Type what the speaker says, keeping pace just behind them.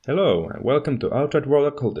Hello, and welcome to Outside World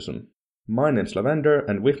Occultism. My name's Lavender,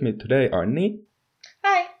 and with me today are Ni.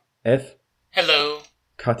 Hi. F. Hello.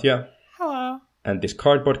 Katya. Hello. And this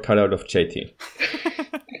cardboard cutout of JT.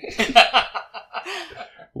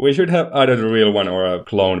 We should have either the real one or a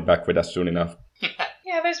clone back with us soon enough.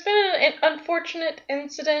 Yeah, there's been an unfortunate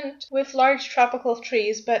incident with large tropical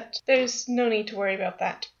trees, but there's no need to worry about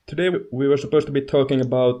that. Today we were supposed to be talking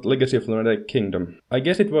about Legacy of Lunatic Kingdom. I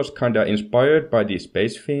guess it was kinda inspired by the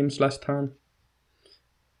space themes last time.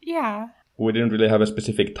 Yeah. We didn't really have a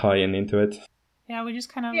specific tie-in into it. Yeah, we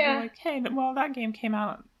just kind of were like, hey, well, that game came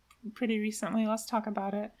out pretty recently. Let's talk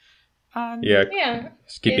about it.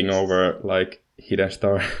 Skipping over, like, Hidden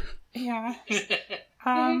Star. Yeah.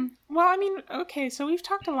 Well, I mean, okay, so we've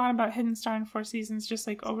talked a lot about Hidden Star in Four Seasons just,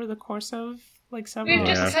 like, over the course of, like, several We've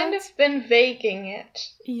just episodes. kind of been vaguing it.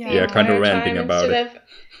 Yeah, kind of ranting about it. Instead of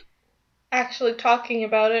actually talking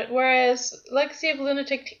about it. Whereas Legacy of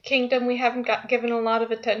Lunatic Kingdom, we haven't given a lot of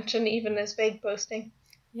attention, even as vague posting.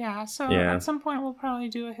 Yeah, so at some point we'll probably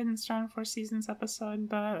do a Hidden Star in Four Seasons episode,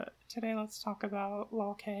 but today let's talk about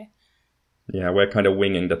LOL-K. Yeah, we're kind of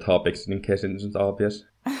winging the topics in case it isn't obvious.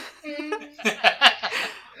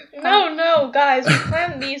 No, guys, we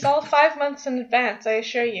planned these all 5 months in advance, I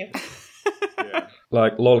assure you. Yeah.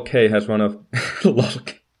 Like, LOL-K has one of...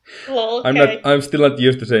 LOL-K. LOL-K. I'm still not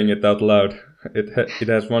used to saying it out loud. It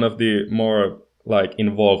has one of the more, like,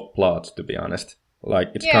 involved plots, to be honest.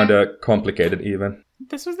 Like, it's kind of complicated even.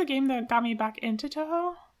 This was the game that got me back into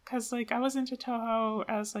Touhou, because, like, I was into Touhou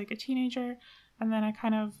as, like, a teenager, and then I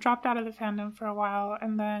kind of dropped out of the fandom for a while,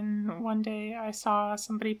 and then one day I saw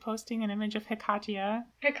somebody posting an image of Hekatia.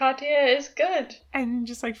 Hekatia is good. And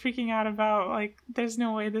just, like, freaking out about, like, there's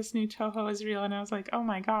no way this new Touhou is real, and I was like, oh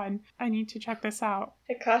my god, I need to check this out.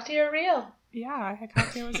 Hekatia real. Yeah,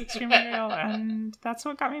 Hekatia was extremely real, and that's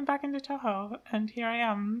what got me back into Touhou. And here I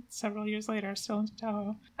am, several years later, still into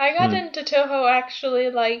Touhou. I got into Touhou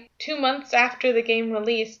actually like 2 months after the game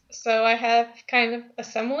released, so I have kind of a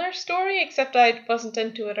similar story, except I wasn't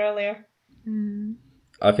into it earlier.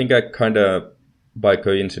 I think I kind of, by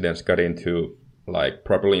coincidence, got into, like,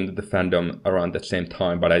 properly into the fandom around the same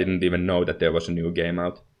time, but I didn't even know that there was a new game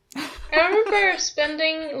out. I remember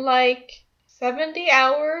spending like 70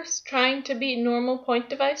 hours trying to beat normal point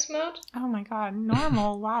device mode. Oh my god,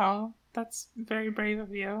 normal, wow. That's very brave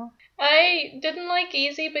of you. I didn't like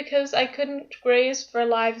easy because I couldn't graze for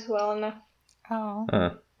lives well enough. Oh,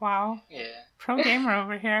 wow. Yeah. Pro gamer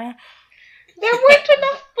over here. There weren't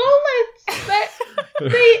enough bullets!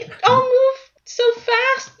 They all moved so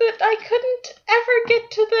fast that I couldn't ever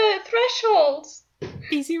get to the thresholds.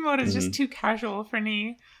 Easy mode is just too casual for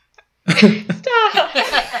me. Stop!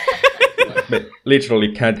 But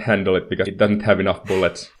literally can't handle it because it doesn't have enough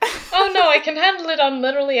bullets. Oh no, I can handle it on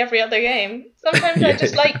literally every other game. Sometimes I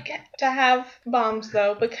just like to have bombs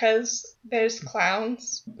though, because there's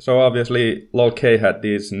clowns. So obviously, LOL-K had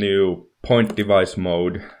this new point device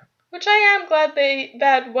mode. Which I am glad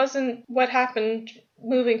that wasn't what happened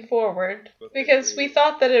moving forward, because we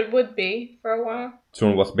thought that it would be for a while.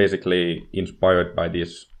 Soon was basically inspired by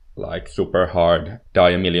these, like, super hard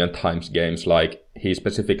die a million times games. Like, he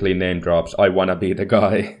specifically name drops I wanna be the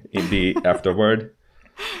guy in the afterword.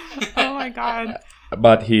 Oh my god.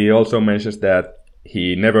 But he also mentions that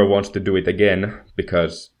he never wants to do it again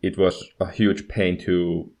because it was a huge pain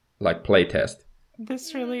to, like, playtest.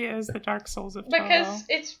 This really is the Dark Souls of Touhou. Because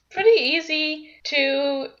it's pretty easy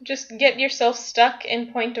to just get yourself stuck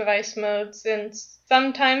in point device mode, since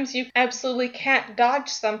sometimes you absolutely can't dodge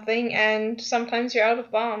something, and sometimes you're out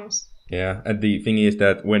of bombs. Yeah, and the thing is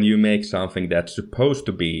that when you make something that's supposed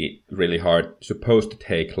to be really hard, supposed to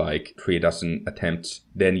take like 36 attempts,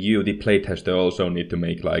 then you, the playtester, also need to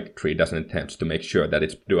make like 36 attempts to make sure that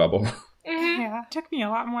it's doable. Yeah, it took me a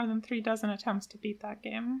lot more than 36 attempts to beat that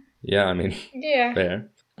game. Yeah, I mean, yeah.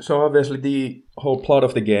 Fair. So obviously the whole plot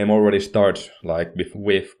of the game already starts like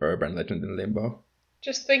with Urban Legend in Limbo.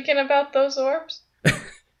 Just thinking about those orbs.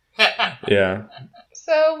 Yeah.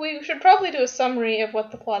 So we should probably do a summary of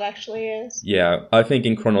what the plot actually is. Yeah, I think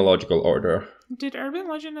in chronological order. Did Urban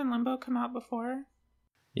Legend and Limbo come out before?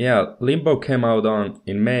 Yeah, Limbo came out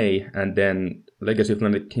in May, and then Legacy of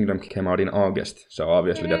Lunatic Kingdom came out in August. So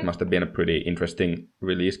obviously that must have been a pretty interesting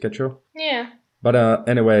release schedule. Yeah. But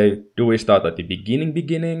anyway, do we start at the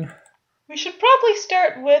beginning? We should probably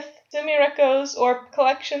start with Sumireko's orb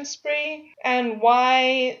collection spree, and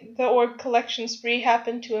why the orb collection spree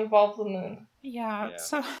happened to involve the moon. Yeah,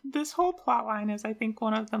 so this whole plotline is, I think,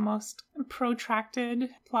 one of the most protracted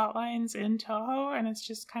plotlines in Touhou, and it's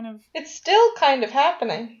just kind of... It's still kind of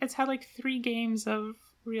happening. It's had like 3 games of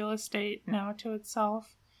real estate now to itself,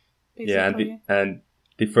 basically. Yeah, and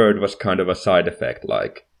the third was kind of a side effect,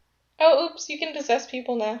 like... Oh, oops, you can possess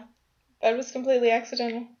people now. That was completely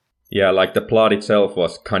accidental. Yeah, like the plot itself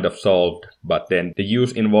was kind of solved, but then the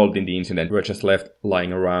youths involved in the incident were just left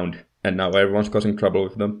lying around, and now everyone's causing trouble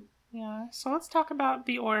with them. Yeah, so let's talk about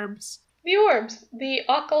the orbs. The orbs, the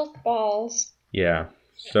occult balls. Yeah.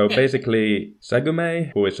 So basically,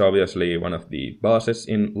 Sagume, who is obviously one of the bosses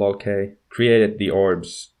in LoL-K, created the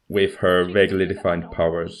orbs with her vaguely defined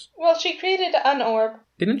powers. Well, she created an orb.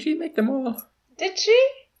 Didn't she make them all? Did she?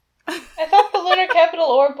 I thought the lunar capital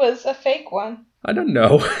orb was a fake one. I don't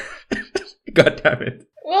know. God damn it.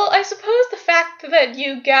 Well, I suppose the fact that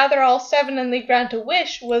you gather all 7 and they grant a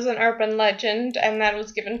wish was an urban legend, and that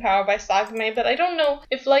was given power by Sagume, but I don't know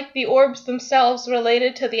if, like, the orbs themselves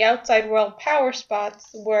related to the outside world power spots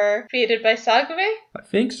were created by Sagume? I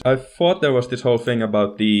think so. I thought there was this whole thing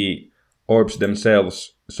about the orbs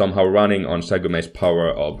themselves somehow running on Sagume's power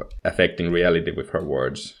of affecting reality with her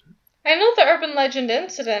words. I know the urban legend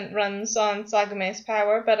incident runs on Sagume's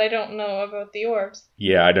power, but I don't know about the orbs.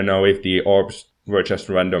 Yeah, I don't know if the orbs were just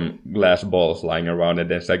random glass balls lying around and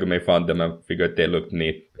then Sagume found them and figured they looked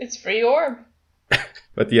neat. It's free orb.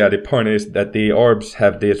 But yeah, the point is that the orbs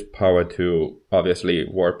have this power to obviously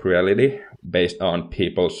warp reality based on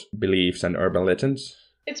people's beliefs and urban legends.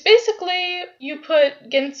 It's basically you put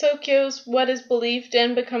Gensokyo's what is believed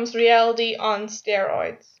in becomes reality on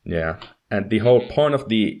steroids. Yeah. And the whole point of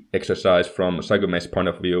the exercise from Sagume's point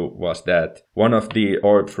of view was that one of the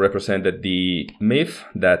orbs represented the myth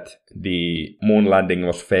that the moon landing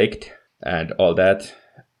was faked and all that,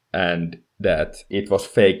 and that it was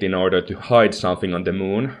faked in order to hide something on the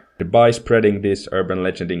moon. By spreading this urban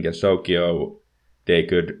legend in Gensokyo, they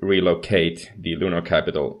could relocate the lunar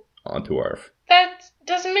capital onto Earth. That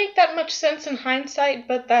doesn't make that much sense in hindsight,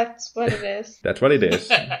 but that's what it is. That's what it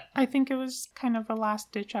is. I think it was kind of a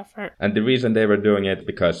last-ditch effort. And the reason they were doing it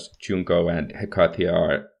because Junko and Hecate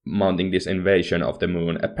are mounting this invasion of the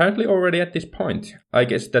moon, apparently already at this point. I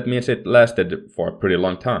guess that means it lasted for a pretty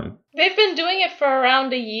long time. They've been doing it for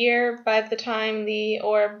around a year by the time the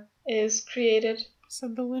orb is created. So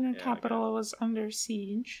the lunar capital was under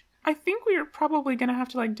siege. I think we are probably going to have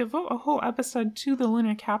to devote a whole episode to the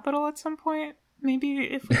lunar capital at some point. Maybe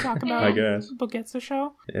if we talk about I guess. Bogetsu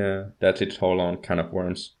show. Yeah, that's its whole own kind of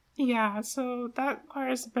worms. Yeah, so that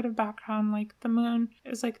requires a bit of background. The moon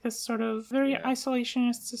is this sort of very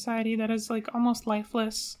isolationist society that is almost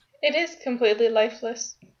lifeless. It is completely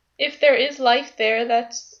lifeless. If there is life there,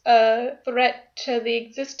 that's a threat to the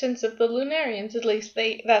existence of the Lunarians. At least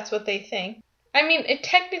that's what they think. I mean, it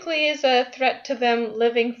technically is a threat to them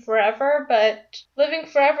living forever, but living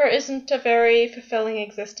forever isn't a very fulfilling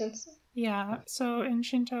existence. Yeah, so in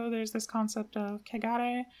Shinto, there's this concept of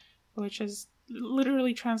kegare, which is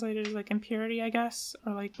literally translated as impurity, I guess,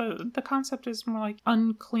 or but the concept is more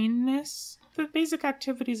uncleanness. The basic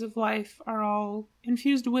activities of life are all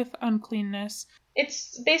infused with uncleanness.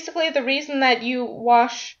 It's basically the reason that you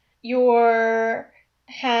wash your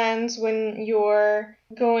hands when you're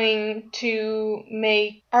going to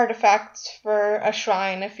make artifacts for a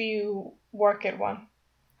shrine if you work at one.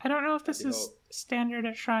 I don't know if this is standard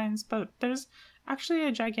at shrines, but there's actually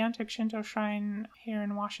a gigantic Shinto shrine here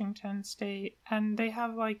in Washington State, and they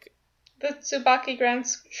have the Tsubaki Grand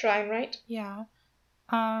Shrine, right? Yeah.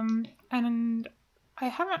 And I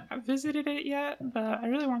haven't visited it yet, but I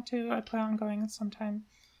really want to. I plan on going sometime,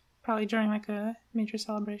 probably during a major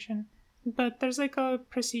celebration. But there's a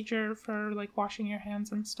procedure for washing your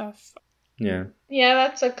hands and stuff. Yeah. Yeah,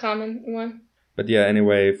 that's a common one. But yeah,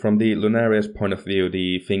 anyway, from the Lunarians' point of view,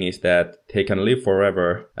 the thing is that they can live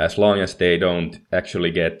forever as long as they don't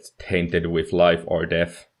actually get tainted with life or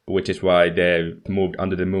death, which is why they moved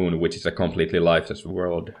under the moon, which is a completely lifeless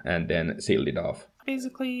world, and then sealed it off.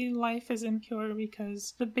 Basically, life is impure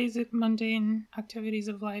because the basic mundane activities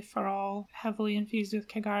of life are all heavily infused with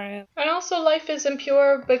kegare. And also life is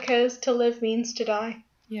impure because to live means to die.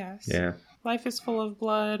 Yes. Yeah. Life is full of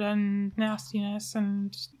blood and nastiness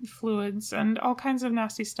and fluids and all kinds of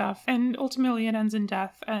nasty stuff. And ultimately it ends in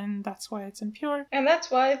death, and that's why it's impure. And that's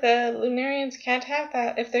why the Lunarians can't have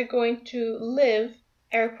that if they're going to live,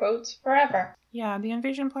 air quotes, forever. Yeah, the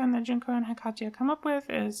invasion plan that Junko and Hecate come up with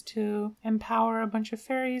is to empower a bunch of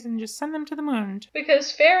fairies and just send them to the moon.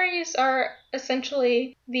 Because fairies are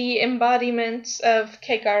essentially the embodiments of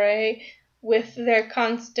kegare with their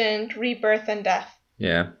constant rebirth and death.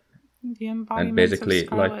 Yeah. The embodiments of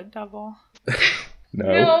Scarlet Devil.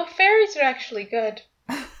 No, fairies are actually good.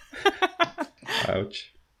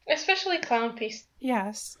 Ouch. Especially Clown Piece.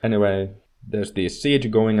 Yes. Anyway, there's this siege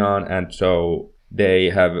going on, and so they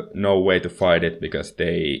have no way to fight it because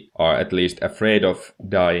they are at least afraid of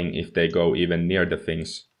dying if they go even near the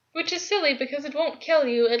things. Which is silly because it won't kill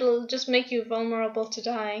you, it'll just make you vulnerable to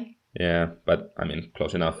dying. Yeah, but I mean,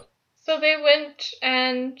 close enough. So they went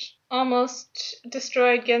and almost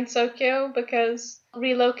destroyed Gensokyo because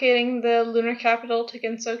relocating the lunar capital to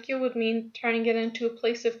Gensokyo would mean turning it into a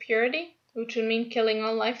place of purity, which would mean killing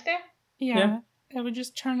all life there. Yeah. It would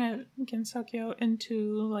just turn it, Gensokyo,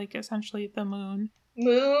 into, like, essentially the moon.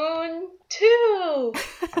 Moon 2!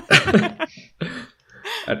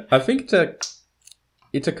 I think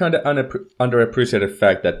it's a kind of underappreciated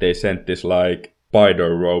fact that they sent this, like,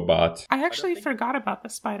 spider robot. I actually forgot about the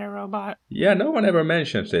spider robot. Yeah, no one ever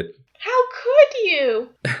mentions it. How could you?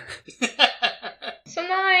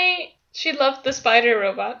 Sanai, she loved the spider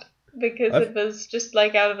robot because it was just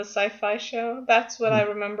like out of a sci-fi show. That's what I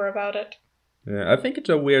remember about it. Yeah, I think it's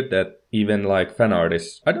so weird that even like fan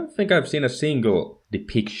artists, I don't think I've seen a single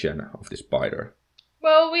depiction of the spider.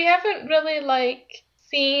 Well, we haven't really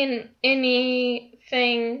seen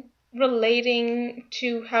anything relating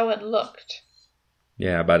to how it looked.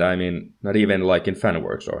 Yeah, but I mean, not even like in fan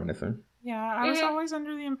works or anything. Yeah, I was always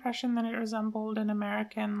under the impression that it resembled an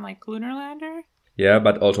American, like, lunar lander. Yeah,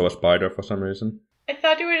 but also a spider for some reason. I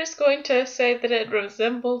thought you were just going to say that it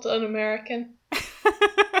resembled an American.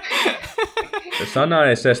 The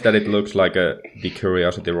Sanai says that it looks like the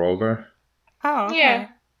Curiosity rover. Oh, okay. Yeah.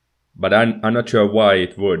 But I'm not sure why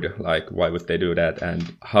it would. Like, why would they do that?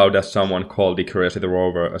 And how does someone call the Curiosity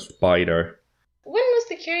rover a spider? When was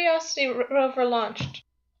the Curiosity rover launched?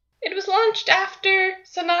 It was launched after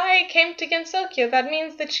Sanai came to Gensokyo. That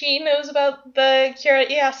means that she knows about the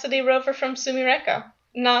Curiosity rover from Sumireka,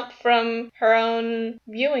 not from her own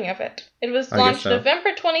viewing of it. It was launched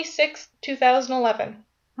November 26th, 2011.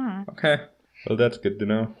 Okay. Well, that's good to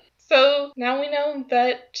know. So now we know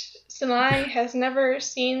that Sanai has never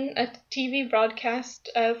seen a TV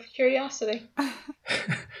broadcast of Curiosity.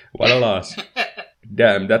 What a loss.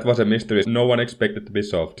 Damn, that was a mystery no one expected to be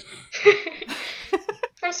solved.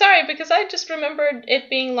 I'm sorry, because I just remembered it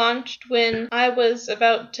being launched when I was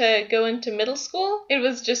about to go into middle school. It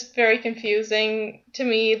was just very confusing to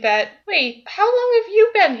me that, wait, how long have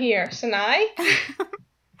you been here, Sanai?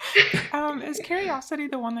 Is Curiosity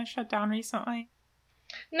the one that shut down recently?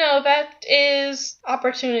 No, that is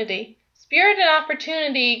Opportunity. Spirit and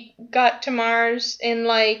Opportunity got to Mars in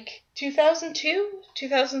 2002,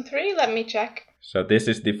 2003? Let me check. So this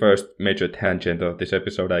is the first major tangent of this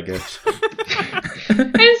episode, I guess. I'm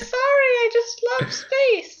sorry, I just love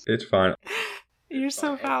space. It's fine. You're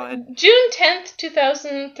so valid. June 10th,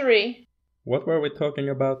 2003. What were we talking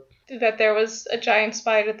about? That there was a giant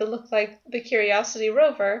spider that looked like the Curiosity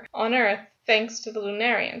rover on Earth, thanks to the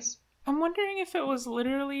Lunarians. I'm wondering if it was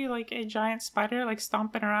literally like a giant spider, like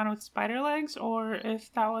stomping around with spider legs, or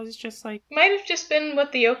if that was just like... Might have just been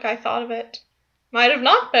what the yokai thought of it. Might have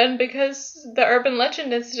not been, because the urban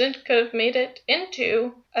legend incident could have made it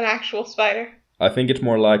into an actual spider. I think it's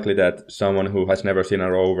more likely that someone who has never seen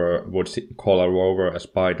a rover would call a rover a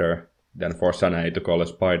spider than for Sanai to call a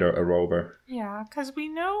spider a rover. Yeah, because we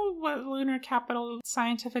know what lunar capital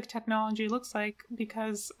scientific technology looks like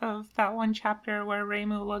because of that one chapter where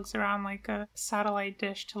Reimu lugs around like a satellite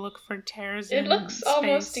dish to look for tears in space. It looks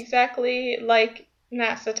almost exactly like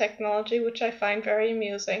NASA technology, which I find very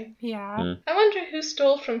amusing. Yeah. I wonder who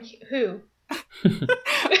stole from who.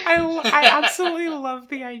 I absolutely love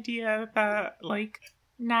the idea that, like,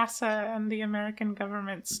 NASA and the American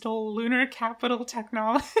government stole lunar capital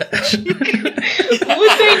technology. Would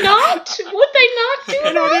they not? Would they not do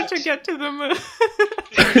in order to get to the moon?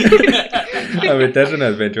 I mean, that's an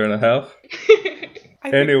adventure and a half.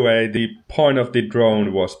 Anyway, the point of the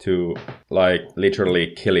drone was to,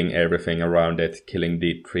 literally killing everything around it, killing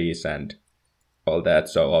the trees and all that.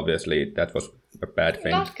 So obviously that was a bad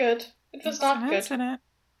thing. Not good. It was not good. Incident.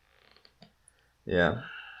 Yeah.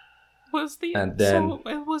 Was that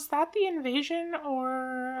the invasion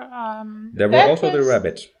or There were also the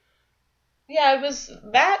rabbits. Yeah, it was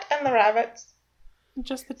that and the rabbits.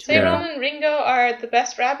 Just the two. Seiron and Ringo are the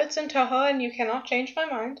best rabbits in Touhou, and you cannot change my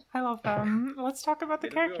mind. I love them. Let's talk about the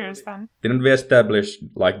characters then. Didn't we establish,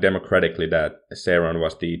 democratically that Seiron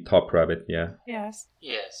was the top rabbit? Yeah. Yes.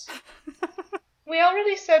 We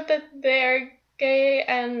already said that they're gay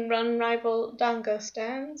and run rival Dango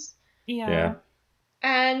stands. Yeah.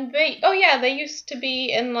 And they used to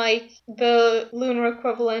be in, the lunar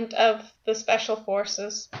equivalent of the Special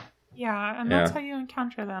Forces. Yeah, and that's how you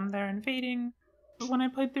encounter them. They're invading. When I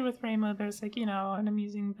played through with Reimu, there's, an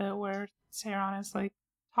amusing bit where Seiron is,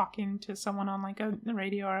 talking to someone on, a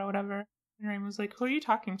radio or whatever. And Reimu's like, who are you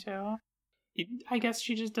talking to? I guess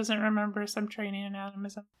she just doesn't remember some training in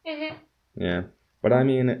animism. Mm-hmm. Yeah. But I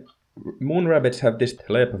mean, moon rabbits have this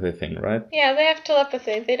telepathy thing, right? Yeah, they have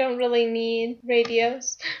telepathy. They don't really need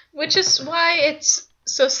radios. Which is why it's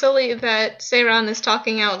so silly that Seiran is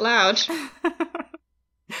talking out loud.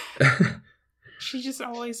 She just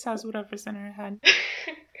always says whatever's in her head.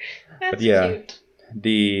 That's But yeah, cute.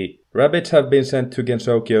 the rabbits have been sent to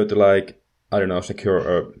Gensokyo to, like, I don't know, secure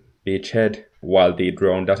a beachhead while the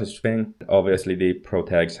drone does its thing. Obviously, the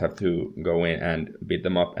protags have to go in and beat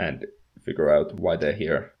them up and figure out why they're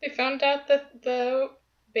here. They found out that the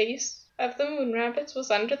base of the moon rabbits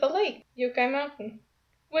was under the lake, Yokai Mountain.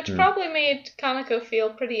 Which probably made Kaneko feel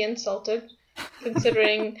pretty insulted,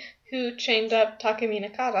 considering who chained up Takemi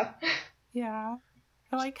Nakata. Yeah.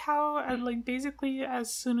 I like how, like, basically,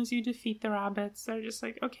 as soon as you defeat the rabbits, they're just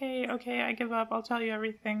like, okay, I give up, I'll tell you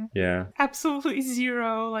everything. Yeah. Absolutely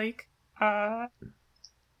zero, like,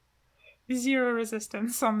 zero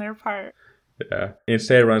resistance on their part. Yeah. In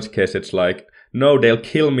Seiran's case, it's like, no, they'll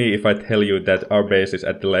kill me if I tell you that our base is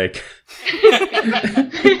at the lake.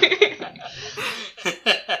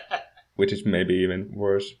 Which is maybe even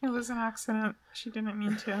worse. It was an accident. She didn't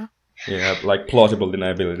mean to. Yeah, like plausible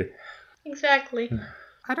deniability. Exactly.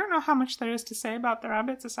 I don't know how much there is to say about the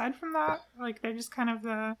rabbits aside from that. Like, they're just kind of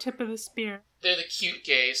the tip of the spear. They're the cute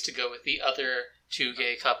gays to go with the other two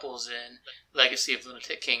gay couples in Legacy of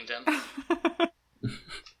Lunatic Kingdom.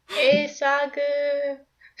 Hey, Saga!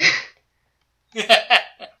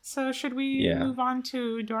 So, should we move on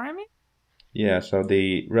to Doremi? Yeah, so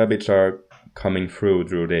the rabbits are coming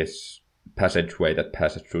through this passageway that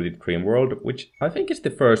passes through the dream world, which I think is the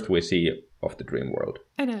first we see of the dream world.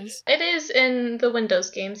 It is. It is in the Windows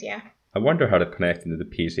games, yeah. I wonder how that connects into the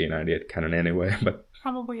PC 98 canon anyway, but...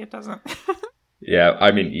 Probably it doesn't. Yeah,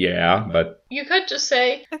 I mean, yeah, but... You could just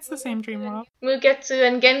say... It's the same dream world. Mugetsu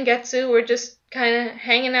and Gengetsu were just kind of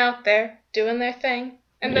hanging out there, doing their thing.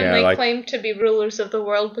 And then they claim to be rulers of the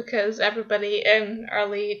world because everybody in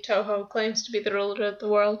early Touhou claims to be the ruler of the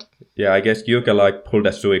world. Yeah, I guess Yuka pulled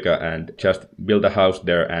a Suika and just built a house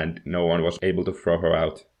there and no one was able to throw her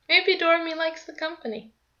out. Maybe Doremi likes the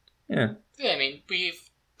company. Yeah. Yeah, I mean,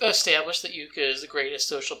 we've established that Yuka is the greatest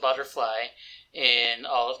social butterfly in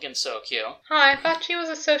all of Gensokyo. Huh, I thought she was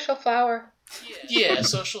a social flower. Yeah,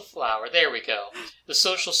 social flower. There we go. The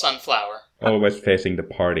social sunflower. Always facing the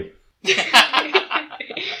party.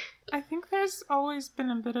 I think there's always been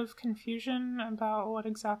a bit of confusion about what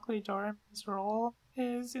exactly Doremi's role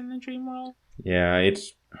is in the dream world. Yeah,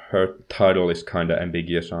 her title is kind of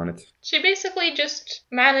ambiguous on it. She basically just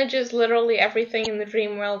manages literally everything in the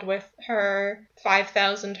dream world with her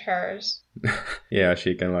 5,000 hers. Yeah,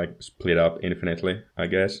 she can split up infinitely, I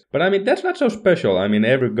guess. But I mean, that's not so special. I mean,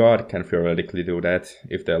 every god can theoretically do that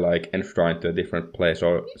if they're enshrined to a different place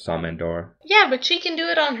or summoned or... Yeah, but she can do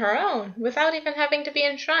it on her own without even having to be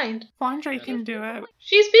enshrined. Flandre can do it.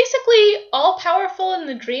 She's basically all-powerful in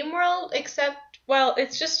the dream world, except, well,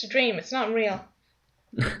 it's just a dream. It's not real.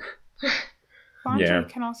 Flandre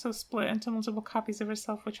can also split into multiple copies of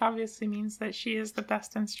herself, which obviously means that she is the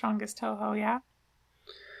best and strongest Touhou, yeah?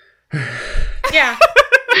 Yeah.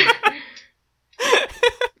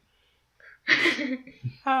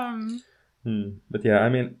 But yeah, I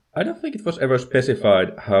mean, I don't think it was ever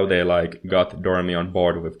specified how they got Doremi on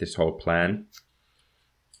board with this whole plan.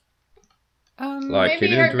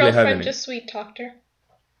 Maybe her girlfriend just sweet-talked her.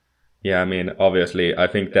 Yeah, I mean, obviously, I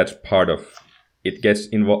think that's part of... It gets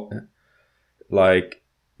involved...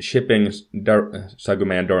 Shipping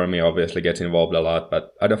Sagume and Doremi obviously gets involved a lot,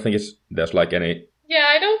 but I don't think there's any... Yeah,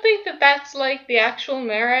 I don't think that's the actual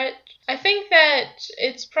merit. I think that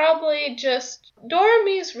it's probably just...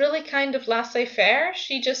 Doremi's really kind of laissez-faire.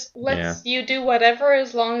 She just lets you do whatever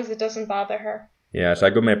as long as it doesn't bother her. Yeah,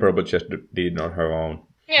 Sagume probably just did it on her own.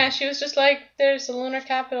 Yeah, she was just like, there's a lunar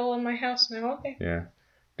capital in my house now, okay. Yeah.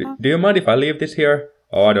 Do you mind if I leave this here?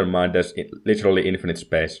 Oh, I don't mind. There's literally infinite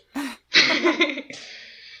space.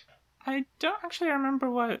 I don't actually remember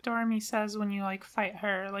what Doremi says when you, fight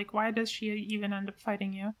her. Why does she even end up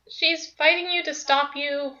fighting you? She's fighting you to stop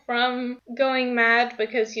you from going mad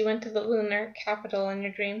because you went to the lunar capital in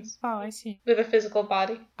your dreams. Oh, I see. With a physical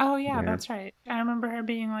body. Oh, yeah, that's right. I remember her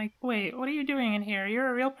being like, wait, what are you doing in here? You're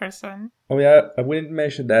a real person. Oh, yeah, we didn't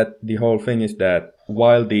mention that the whole thing is that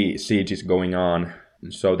while the siege is going on,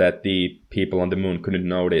 so that the people on the moon couldn't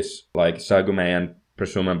notice, Sagume and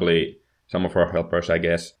presumably... some of her helpers, I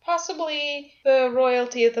guess. Possibly the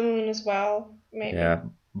royalty of the moon as well, maybe. Yeah,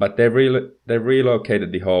 but they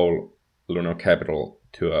relocated the whole lunar capital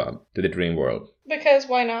to the dream world. Because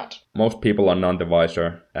why not? Most people are none the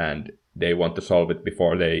wiser, and they want to solve it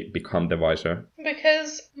before they become the Vicer.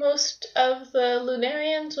 Because most of the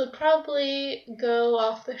Lunarians would probably go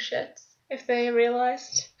off the shits if they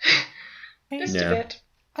realized. Just a bit.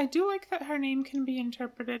 I do like that her name can be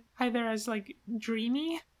interpreted either as, like,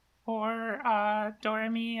 dreamy or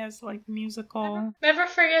Doremi as, like, musical. Never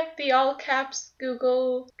forget the all-caps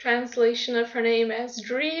Google translation of her name as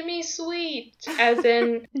Dreamy Sweet, as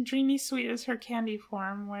in... Dreamy Sweet is her candy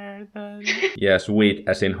form, where the... Yeah, sweet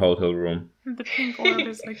as in hotel room. The pink orb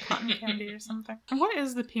is, like, cotton candy or something. What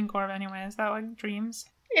is the pink orb, anyway? Is that, like, dreams?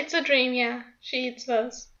 It's a dream, yeah. She eats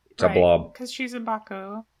those. It's a blob. Because she's a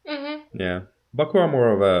Baku. Mm-hmm. Yeah. Baku are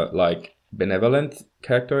more of a, like, benevolent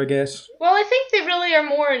character, I guess. Well, I think they really are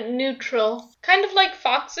more neutral. Kind of like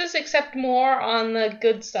foxes, except more on the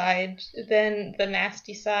good side than the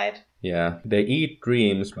nasty side. Yeah, they eat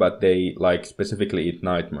dreams, but they, like, specifically eat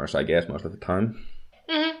nightmares, I guess, most of the time.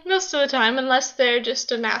 Mm-hmm. Most of the time, unless they're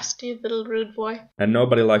just a nasty little rude boy. And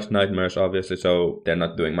nobody likes nightmares, obviously, so they're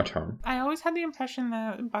not doing much harm. I always had the impression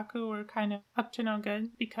that Baku were kind of up to no good,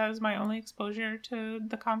 because my only exposure to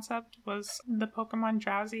the concept was the Pokemon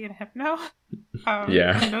Drowsy and Hypno.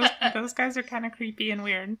 Yeah. And those guys are kind of creepy and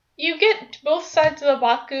weird. You get both sides of the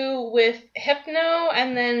Baku with Hypno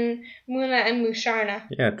and then Muna and Musharna.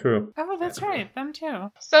 Yeah, true. Oh, that's right. Them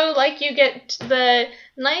too. So, like, you get the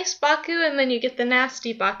nice Baku and then you get the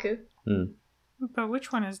nasty Baku. Mm. But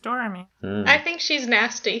which one is Doremi? Mm. I think she's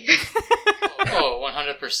nasty. Oh,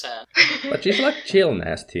 100%. But she's like chill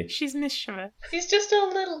nasty. She's mischievous. She's just a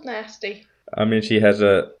little nasty. I mean, she has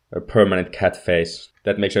a permanent cat face.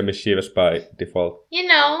 That makes her mischievous by default. You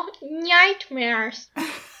know, nightmares.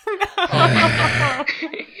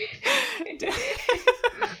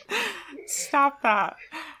 Stop that.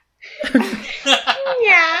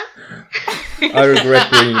 Yeah. I regret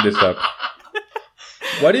bringing this up.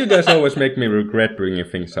 Why do you guys always make me regret bringing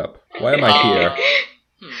things up? Why am I here?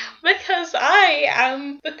 Because I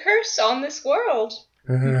am the curse on this world.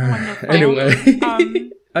 Anyway,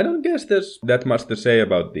 I don't guess there's that much to say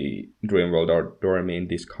about the Dream World or Doremi in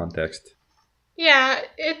this context. Yeah,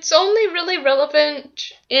 it's only really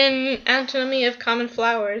relevant in Anatomy of Common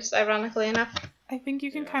Flowers, ironically enough. I think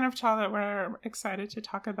you can kind of tell that we're excited to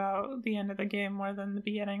talk about the end of the game more than the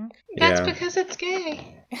beginning. That's because it's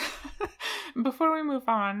gay. Before we move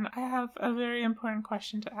on, I have a very important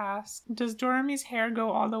question to ask. Does Doremi's hair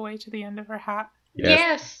go all the way to the end of her hat?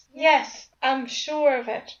 Yes, I'm sure of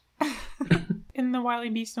it. In the Wily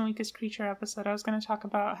Beast and Weakest Creature episode, I was going to talk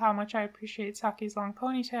about how much I appreciate Saki's long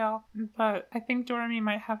ponytail, but I think Doremi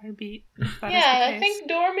might have her beat. I think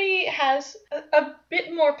Doremi has a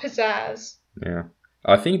bit more pizzazz. Yeah.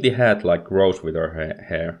 I think the hat, like, grows with her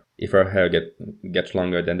hair. If her hair gets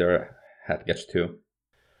longer, then her hat gets too.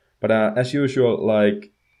 But as usual,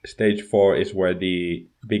 like, stage 4 is where the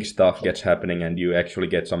big stuff gets happening and you actually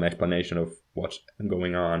get some explanation of what's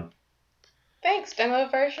going on. Thanks, demo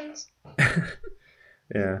versions.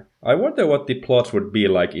 Yeah. I wonder what the plots would be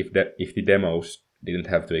like if the demos didn't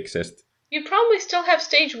have to exist. You'd probably still have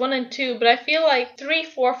stage 1 and 2, but I feel like 3,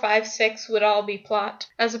 4, 5, 6 would all be plot,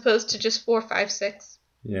 as opposed to just 4, 5, 6.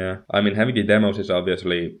 Yeah. I mean, having the demos is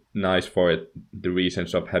obviously nice for it, the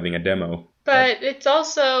reasons of having a demo. But it's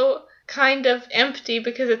also kind of empty,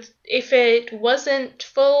 because if it wasn't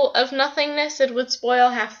full of nothingness, it would spoil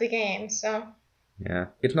half the game, so... Yeah,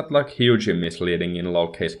 it's not like hugely misleading in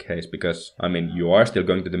lowercase case, because, I mean, you are still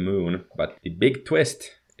going to the moon, but the big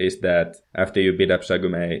twist is that after you beat up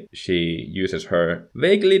Sagume, she uses her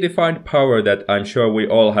vaguely defined power that I'm sure we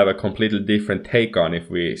all have a completely different take on if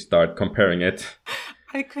we start comparing it.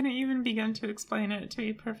 I couldn't even begin to explain it, to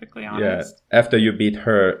be perfectly honest. Yeah, after you beat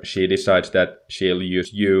her, she decides that she'll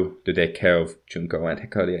use you to take care of Junko and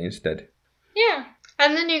Hekaria instead. Yeah,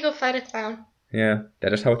 and then you go fight a clown. Yeah,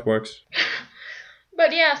 that is how it works.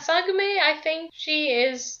 But yeah, Sagume, I think she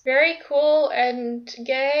is very cool and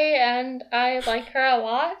gay, and I like her a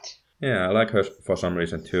lot. Yeah, I like her for some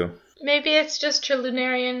reason too. Maybe it's just her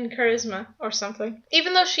Lunarian charisma or something.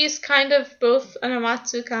 Even though she's kind of both an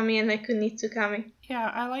Amatsukami and a Kunitsukami. Yeah,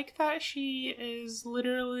 I like that she is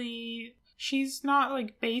literally... She's not,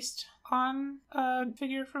 like, based on a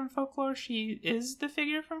figure from folklore. She is the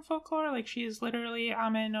figure from folklore. Like, she is literally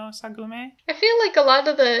Ame no Sagume. I feel like a lot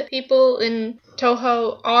of the people in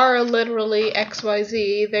Touhou are literally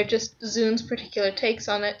XYZ. They're just Zun's particular takes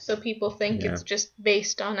on it, so people think it's just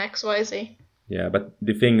based on XYZ. Yeah, but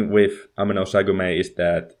the thing with Ame no Sagume is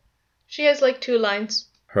that... She has, like, 2 lines.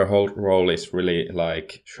 Her whole role is really,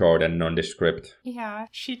 like, short and nondescript. Yeah,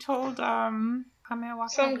 she told, Ame Wakagiko?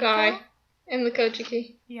 Some guy in the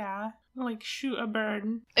Kojiki. Yeah. like shoot a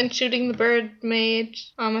bird. And shooting the bird made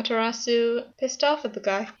Amaterasu pissed off at the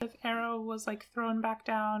guy. The arrow was like thrown back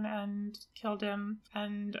down and killed him,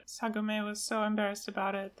 and Sagume was so embarrassed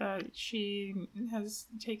about it that she has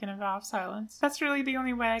taken a vow of silence. That's really the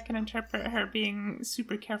only way I can interpret her being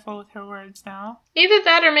super careful with her words now. Either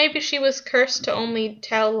that or maybe she was cursed to only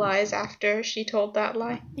tell lies after she told that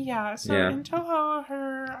lie. Yeah, so in Touhou,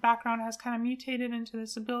 her background has kind of mutated into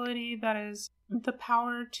this ability that is the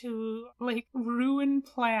power to, like, ruin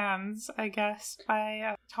plans, I guess,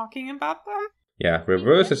 by talking about them. Yeah,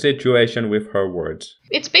 reverse the situation with her words.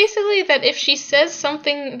 It's basically that if she says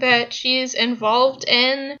something that she is involved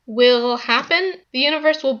in will happen, the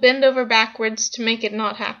universe will bend over backwards to make it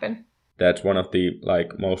not happen. That's one of the,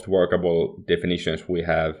 like, most workable definitions we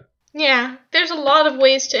have. Yeah, there's a lot of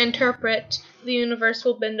ways to interpret the universe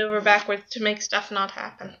will bend over backwards to make stuff not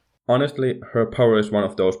happen. Honestly, her power is one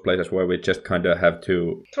of those places where we just kind of have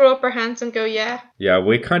to... throw up our hands and go, yeah. Yeah,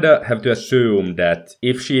 we kind of have to assume that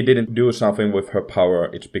if she didn't do something with her power,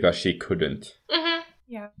 it's because she couldn't. Mm-hmm.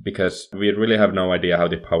 Yeah. Because we really have no idea how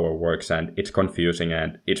the power works, and it's confusing,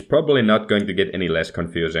 and it's probably not going to get any less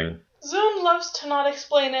confusing. Zoom loves to not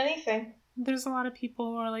explain anything. There's a lot of people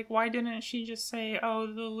who are like, why didn't she just say, oh,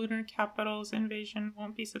 the lunar capital's invasion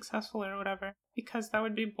won't be successful or whatever? Because that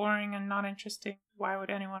would be boring and not interesting. Why would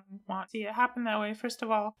anyone want to see it happen that way, first of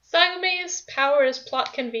all? Sagume's power is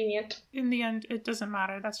plot convenient. In the end, it doesn't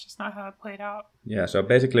matter. That's just not how it played out. Yeah, so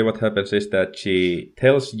basically what happens is that she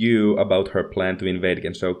tells you about her plan to invade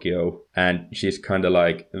Gensokyo, and she's kind of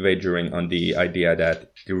like wagering on the idea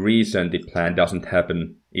that the reason the plan doesn't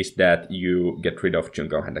happen is that you get rid of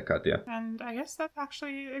Junko Hendakatia. And I guess that's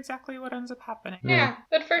actually exactly what ends up happening. Yeah,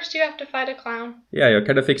 but first you have to fight a clown. Yeah, you're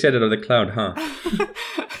kind of fixated on the clown, huh?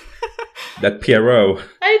 That Pierrot.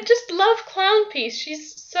 I just love Clown Piece.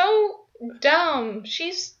 She's so dumb.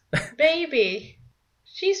 She's baby.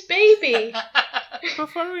 She's baby.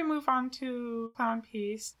 Before we move on to Clown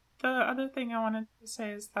Piece, the other thing I wanted to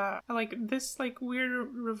say is that, like, this, like, weird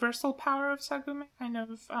reversal power of Sagume, kind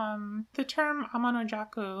of, the term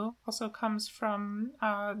Amanojaku also comes from,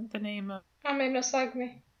 the name of... Ame no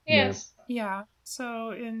Sagume. Yes. Yeah,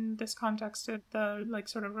 so in this context, the, like,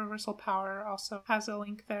 sort of reversal power also has a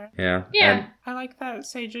link there. Yeah. Yeah. I like that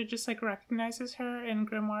Seiju just, like, recognizes her in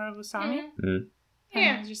Grimoire of Usami. Mm. And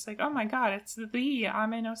Yeah. it's just like, oh my god, it's the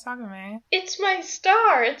Ame no Sagume. It's my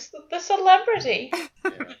star. It's the celebrity.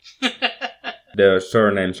 The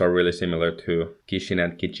surnames are really similar to Kishin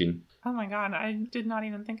and Kichin. Oh my god, I did not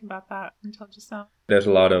even think about that until just now. There's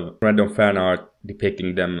a lot of random fan art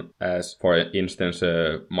depicting them as, for instance,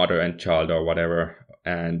 a mother and child or whatever.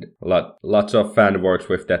 And lots of fan works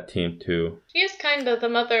with that team too. She is kind of the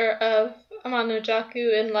mother of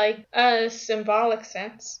Amanojaku in, like, a symbolic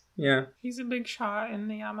sense. Yeah. He's a big shot in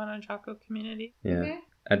the Amanojaku community. Yeah. Mm-hmm.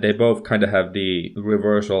 And they both kind of have the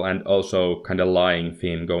reversal and also kind of lying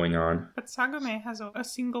theme going on. But Sagume has a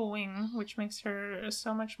single wing, which makes her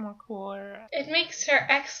so much more cooler. It makes her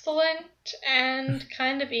excellent and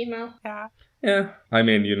kind of emo. Yeah. Yeah. I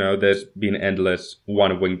mean, you know, there's been endless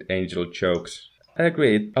one-winged angel jokes. I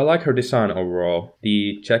agree. I like her design overall.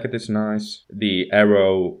 The jacket is nice. The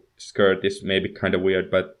arrow skirt is maybe kind of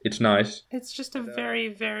weird, but it's nice. It's just a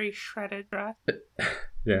very, very shredded dress.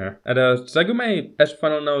 Yeah. And Sagume, as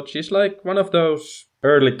final note, she's like one of those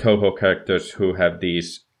early Touhou characters who have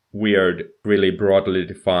these weird, really broadly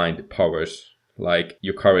defined powers. Like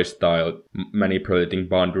Yukari style, manipulating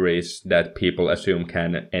boundaries that people assume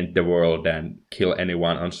can end the world and kill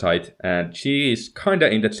anyone on sight. And she is kinda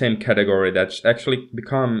in the same category that's actually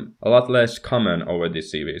become a lot less common over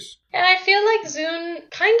this series. And I feel like Zun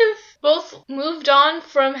kind of both moved on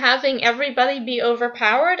from having everybody be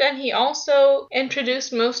overpowered, and he also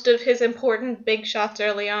introduced most of his important big shots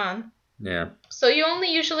early on. Yeah. So you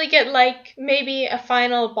only usually get, like, maybe a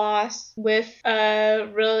final boss with a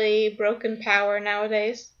really broken power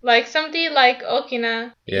nowadays. Like, somebody like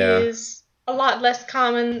Okina is a lot less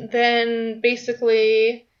common than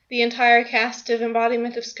basically the entire cast of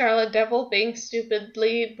Embodiment of Scarlet Devil being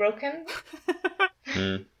stupidly broken.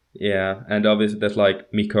 Yeah, and obviously there's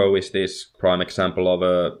like Miko is this prime example of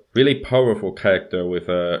a really powerful character with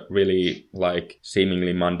a really, like,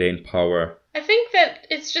 seemingly mundane power. I think that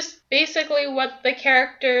it's just basically what the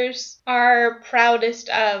characters are proudest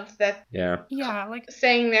of, that Yeah. Yeah, like,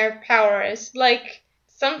 saying their power is. Like,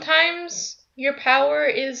 sometimes your power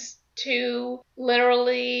is to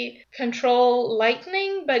literally control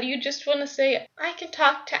lightning, but you just want to say, I can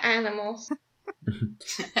talk to animals.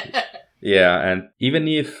 Yeah, and even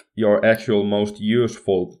if your actual most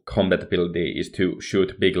useful combat ability is to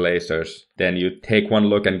shoot big lasers, then you take one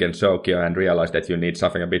look at Gensokyo and realize that you need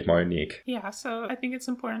something a bit more unique. Yeah, so I think it's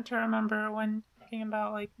important to remember when talking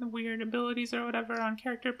about like the weird abilities or whatever on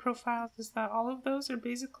character profiles is that all of those are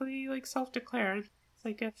basically like self-declared. It's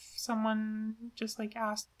like if someone just like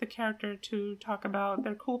asked the character to talk about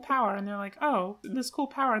their cool power and they're like, oh, this cool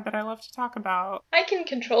power that I love to talk about. I can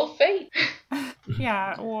control fate.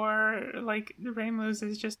 Yeah, or like Reimu's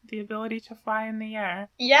is just the ability to fly in the air.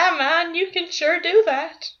 Yeah, man, you can sure do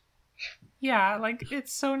that. Yeah, like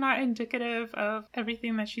it's so not indicative of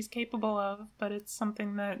everything that she's capable of, but it's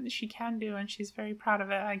something that she can do and she's very proud of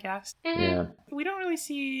it, I guess. Mm-hmm. Yeah. We don't really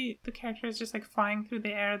see the characters just like flying through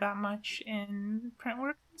the air that much in print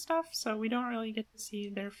work and stuff, so we don't really get to see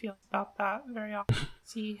their feelings about that very often.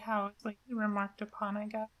 See how it's like remarked upon, I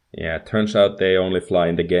guess. Yeah, turns out they only fly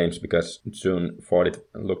in the games because Jun thought it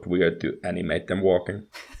looked weird to animate them walking.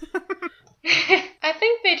 I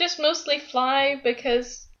think they just mostly fly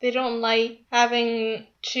because they don't like having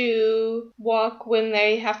to walk when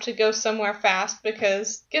they have to go somewhere fast,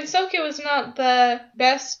 because Gensokyo is not the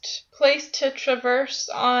best place to traverse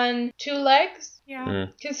on two legs, Yeah.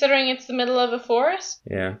 considering it's the middle of a forest.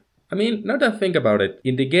 Yeah. I mean, now that I think about it,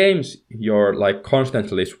 in the games, you're like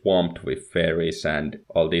constantly swamped with fairies and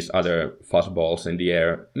all these other fuzzballs in the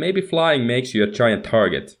air. Maybe flying makes you a giant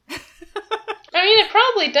target. I mean, it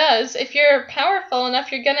probably does. If you're powerful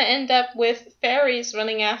enough, you're gonna end up with fairies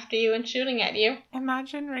running after you and shooting at you.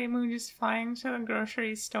 Imagine Reimu just flying to the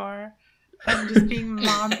grocery store and just being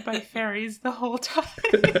mobbed by fairies the whole time.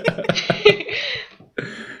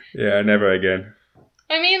 Yeah, never again.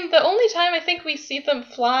 I mean, the only time I think we see them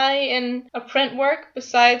fly in a print work,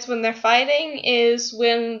 besides when they're fighting, is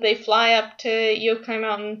when they fly up to Yokai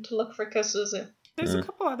Mountain to look for Kosuzu. There's a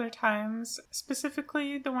couple other times.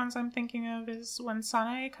 Specifically, the ones I'm thinking of is when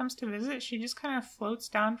Sanae comes to visit, she just kind of floats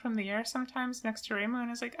down from the air sometimes next to Reimu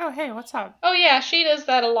and is like, oh, hey, what's up? Oh yeah, she does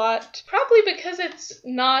that a lot. Probably because it's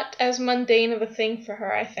not as mundane of a thing for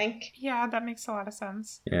her, I think. Yeah, that makes a lot of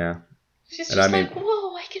sense. Yeah. She's And just I mean- like,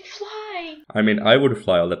 whoa, I can fly! I mean, I would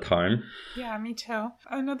fly all the time. Yeah, me too.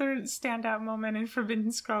 Another standout moment in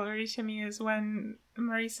Forbidden Scrollery to me is when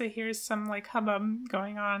Marisa hears some like hubbub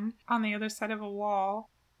going on the other side of a wall.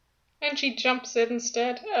 And she jumps it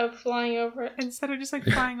instead of flying over it. Instead of just like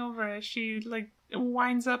flying over it, she like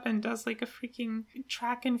winds up and does like a freaking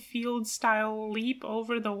track and field style leap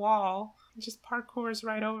over the wall. Just parkours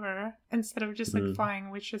right over instead of just like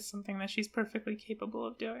flying, which is something that she's perfectly capable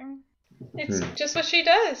of doing. It's just what she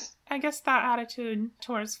does. I guess that attitude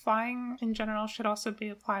towards flying in general should also be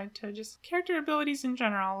applied to just character abilities in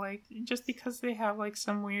general. Like, just because they have like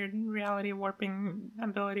some weird reality warping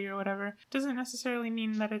ability or whatever doesn't necessarily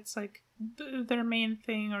mean that it's like their main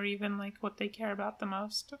thing or even like what they care about the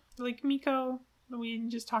most. Like Miko, we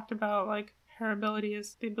just talked about, like her ability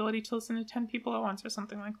is the ability to listen to 10 people at once or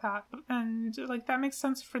something like that. And like that makes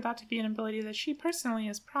sense for that to be an ability that she personally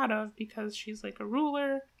is proud of because she's like a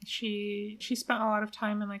ruler. She spent a lot of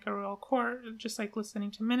time in like a royal court, just like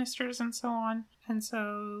listening to ministers and so on. And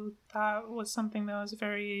so that was something that was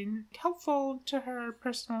very helpful to her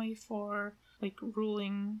personally for like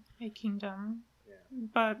ruling a kingdom.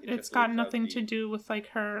 But it's got nothing to do with like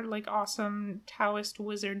her like awesome Taoist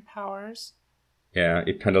wizard powers. Yeah,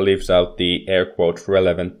 it kind of leaves out the air quotes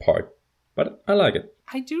relevant part. But I like it.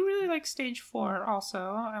 I do really like stage 4 also,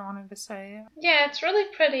 I wanted to say. Yeah, it's really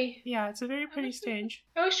pretty. Yeah, it's a very pretty stage.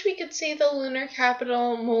 I wish we could see the lunar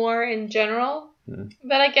capital more in general.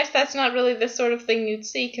 But I guess that's not really the sort of thing you'd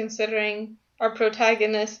see, considering our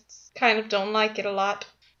protagonists kind of don't like it a lot.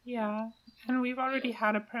 Yeah, and we've already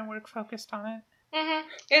had a print work focused on it.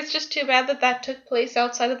 It's just too bad that took place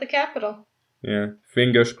outside of the capital. Yeah,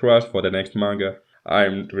 fingers crossed for the next manga.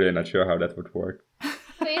 I'm really not sure how that would work.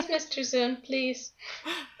 Please, Mr. Zun, please.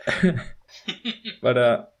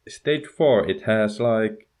 But stage 4, it has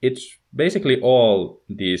like, it's basically all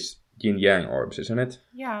these yin-yang orbs, isn't it?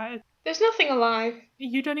 Yeah, There's nothing alive.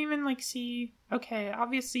 you don't even like see, okay,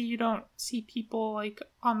 obviously you don't see people like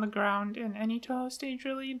on the ground in any Touhou stage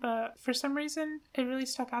really, but for some reason it really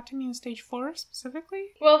stuck out to me in stage 4 specifically.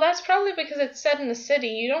 Well, that's probably because it's set in a city.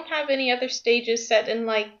 You don't have any other stages set in,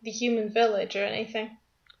 like, the human village or anything.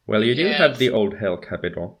 Well, you do Yeah. have the old hell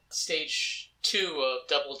capital. Stage 2 of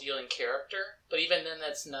double dealing character, but even then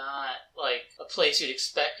that's not like a place you'd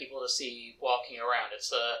expect people to see walking around.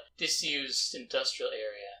 It's a disused industrial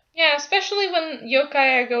area. Yeah, especially when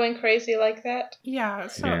yokai are going crazy like that. Yeah,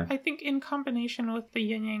 so Yeah. I think in combination with the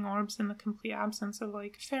yin-yang orbs and the complete absence of,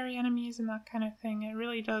 like, fairy enemies and that kind of thing, it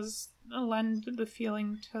really does lend the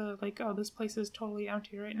feeling to, like, oh, this place is totally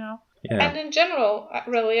empty right now. Yeah. And in general,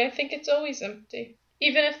 really, I think it's always empty.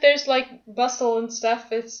 Even if there's, like, bustle and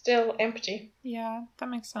stuff, it's still empty. Yeah, that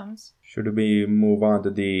makes sense. Should we move on to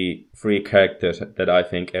the 3 characters that I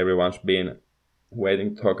think everyone's been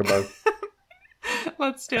waiting to talk about?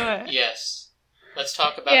 Let's do it. Yes. Let's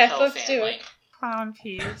talk about Yes, Hell let's do Family. it. Clown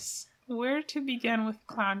Piece. Where to begin with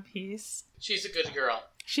Clown Piece? She's a good girl.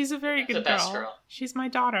 She's a very The good best girl. She's my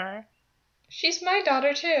daughter. She's my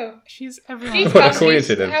daughter, too. She's Geez, everyone's What a Clown Piece,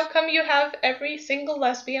 coincidence. how come you have every single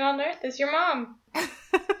lesbian on Earth as your mom?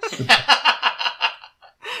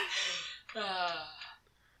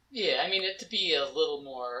 Yeah, I mean, to be a little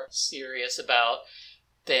more serious about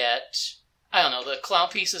that, I don't know, the Clown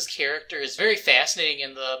Piece's character is very fascinating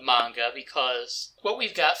in the manga because what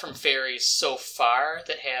we've got from fairies so far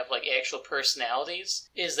that have, like, actual personalities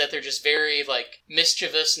is that they're just very, like,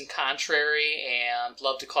 mischievous and contrary and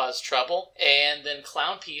love to cause trouble. And then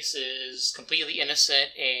Clown Piece is completely innocent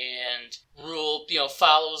and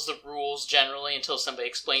follows the rules generally until somebody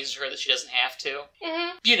explains to her that she doesn't have to.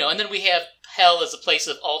 Mm-hmm. And then we have hell as a place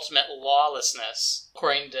of ultimate lawlessness,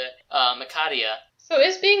 according to Makadia. So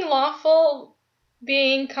is being lawful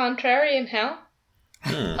being contrary in hell?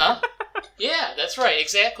 Huh? Yeah, that's right,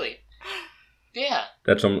 exactly. Yeah.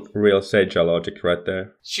 That's some real sage logic right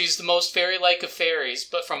there. She's the most fairy-like of fairies,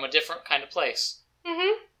 but from a different kind of place.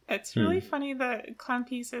 Mm-hmm. It's really funny that Clown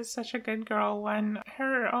Piece is such a good girl when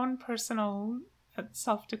her own personal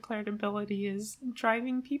self-declared ability is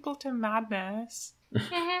driving people to madness.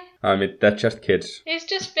 Mm-hmm. I mean, that's just kids. He's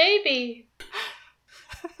just baby.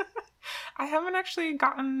 I haven't actually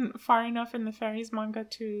gotten far enough in the fairies manga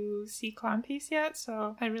to see Clown Piece yet,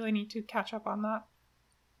 so I really need to catch up on that.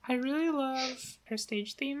 I really love her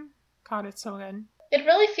stage theme. God, it's so good. It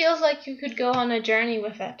really feels like you could go on a journey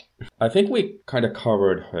with it. I think we kind of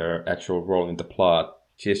covered her actual role in the plot.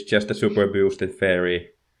 She's just a super boosted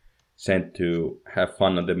fairy sent to have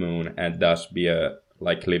fun on the moon and thus be a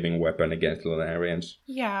living weapon against Lunarians.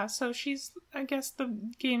 Yeah, so she's, I guess, the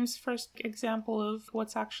game's first example of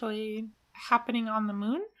what's actually happening on the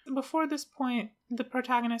moon. Before this point, the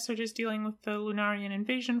protagonists are just dealing with the Lunarian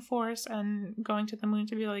invasion force and going to the moon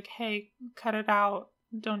to be like, hey, cut it out,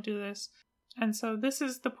 don't do this. And so this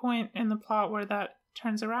is the point in the plot where that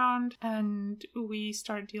turns around and we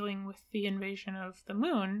start dealing with the invasion of the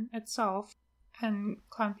moon itself. And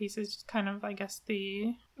Clown Piece is kind of, I guess,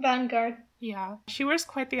 the... Vanguard. Yeah. She wears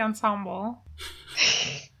quite the ensemble.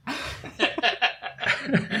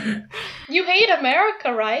 You hate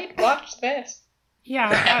America, right? Watch this.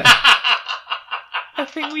 Yeah. A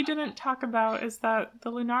thing we didn't talk about is that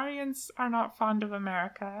the Lunarians are not fond of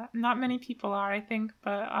America. Not many people are, I think,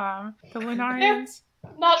 but the Lunarians...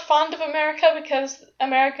 Not fond of America because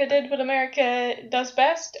America did what America does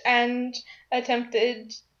best and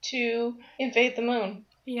attempted to invade the moon.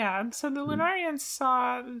 Yeah, so the Lunarians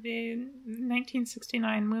saw the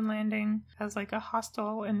 1969 moon landing as like a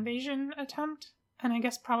hostile invasion attempt. And I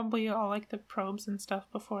guess probably all like the probes and stuff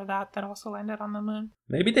before that also landed on the moon.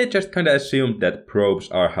 Maybe they just kind of assumed that probes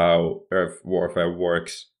are how Earth warfare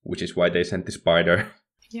works, which is why they sent the spider.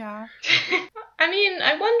 Yeah. I mean,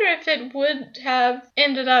 I wonder if it would have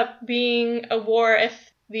ended up being a war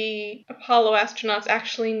if the Apollo astronauts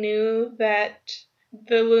actually knew that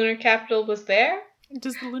the lunar capital was there.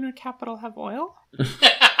 Does the lunar capital have oil?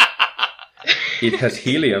 It has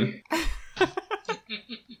helium.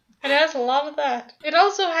 It has a lot of that. It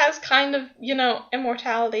also has kind of,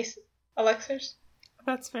 immortality elixirs.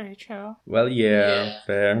 That's very true. Well, yeah,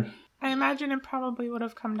 fair. I imagine it probably would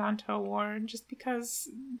have come down to a war, just because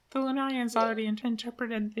the Lunarians already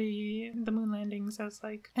interpreted the moon landings as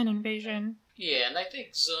like an invasion. Yeah, and I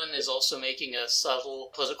think Zun is also making a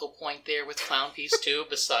subtle political point there with Clown Piece too,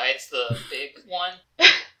 besides the big one.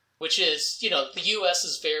 Which is, the U.S.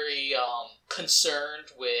 is very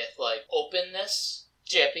concerned with, like, openness.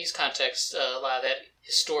 Japanese context, a lot of that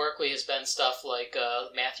historically has been stuff like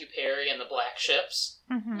Matthew Perry and the Black Ships.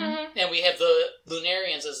 Mm-hmm. Mm-hmm. And we have the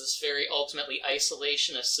Lunarians as this very ultimately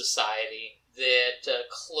isolationist society that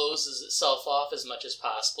closes itself off as much as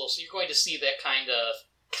possible. So you're going to see that kind of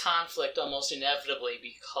conflict almost inevitably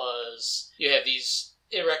because you have these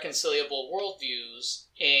irreconcilable worldviews,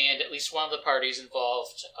 and at least one of the parties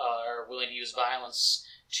involved are willing to use violence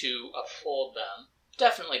to uphold them.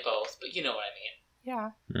 Definitely both, but you know what I mean.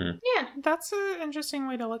 Yeah. Yeah. That's an interesting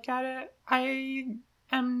way to look at it. I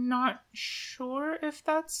am not sure if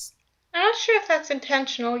that's I'm not sure if that's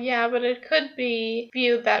intentional, yeah, but it could be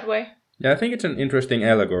viewed that way. Yeah, I think it's an interesting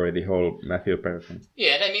allegory, the whole Matthew Perry thing.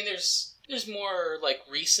 Yeah, and I mean, there's more, like,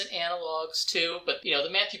 recent analogs, too, but, the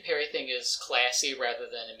Matthew Perry thing is classy rather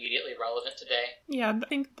than immediately relevant today. Yeah, I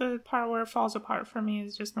think the part where it falls apart for me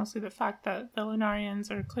is just mostly the fact that the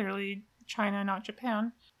Lunarians are clearly China, not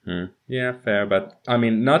Japan. Yeah, fair, but, I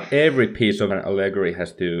mean, not every piece of an allegory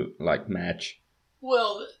has to, like, match.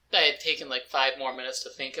 Well, I had taken like 5 more minutes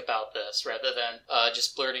to think about this rather than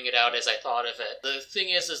just blurting it out as I thought of it. The thing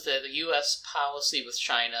is that the U.S. policy with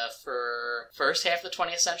China for first half of the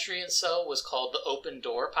 20th century and so was called the open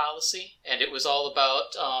door policy. And it was all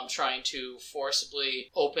about trying to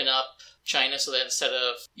forcibly open up China so that instead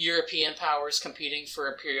of European powers competing for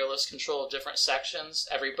imperialist control of different sections,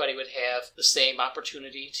 everybody would have the same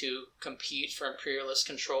opportunity to compete for imperialist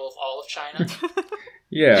control of all of China.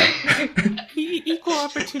 Yeah. Equal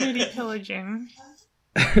opportunity pillaging.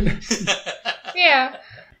 Yeah.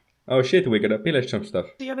 Oh shit, we gotta pillage some stuff.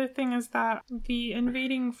 The other thing is that the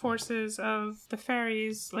invading forces of the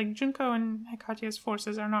fairies, like Junko and Hekatia's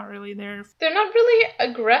forces, are not really there. They're not really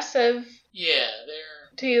aggressive Yeah,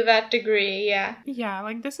 they're... to that degree, yeah. Yeah,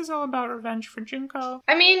 like this is all about revenge for Junko.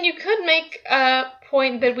 I mean, you could make a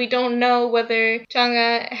point that we don't know whether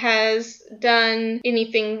Chang'e has done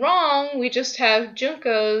anything wrong. We just have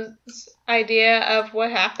Junko's idea of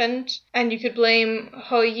what happened, and you could blame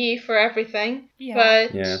Ho Yi for everything. Yeah.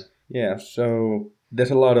 But Yeah, so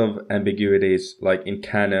there's a lot of ambiguities, like, in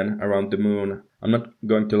canon around the moon. I'm not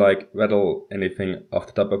going to, like, rattle anything off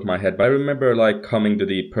the top of my head, but I remember, like, coming to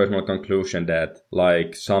the personal conclusion that,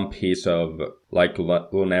 like, some piece of, like,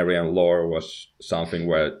 Lunarian lore was something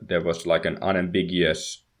where there was, like, an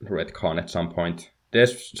unambiguous retcon at some point.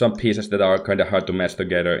 There's some pieces that are kind of hard to match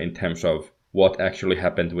together in terms of what actually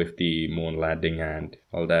happened with the moon landing and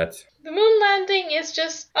all that. the moon landing is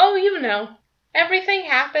just, everything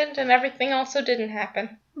happened and everything also didn't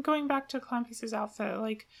happen. Going back to Clown Piece's outfit,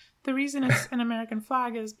 like, the reason it's an American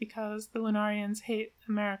flag is because the Lunarians hate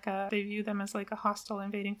America. They view them as, like, a hostile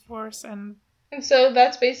invading force, and so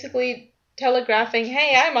that's basically telegraphing,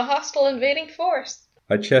 hey, I'm a hostile invading force.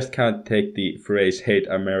 I just can't take the phrase hate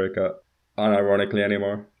America unironically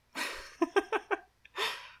anymore.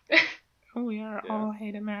 we are all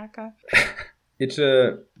hate America. It's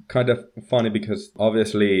kind of funny because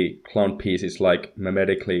obviously Clown Piece is like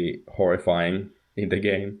memetically horrifying in the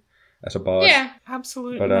game as a boss. Yeah.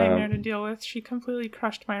 Absolute But, nightmare to deal with. She completely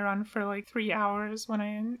crushed my run for like 3 hours when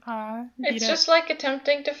I beat It's it. just like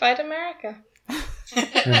attempting to fight America.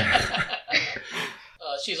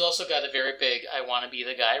 She's also got a very big I Want to Be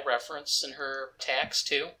the Guy reference in her attacks,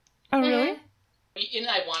 too. Oh, really? In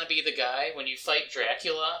I Want to Be the Guy, when you fight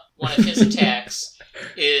Dracula, one of his attacks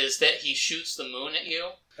is that he shoots the moon at you.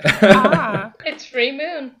 Ah. It's Free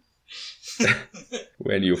Moon.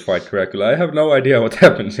 When you fight Dracula, I have no idea what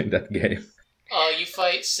happens in that game. You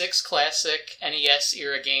fight 6 classic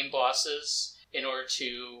NES-era game bosses in order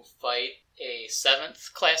to fight a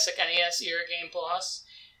 7th classic NES-era game boss,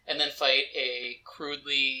 and then fight a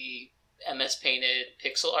crudely MS-painted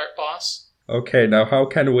pixel art boss. Okay, now how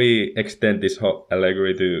can we extend this whole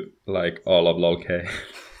allegory to, like, all of LOL-K?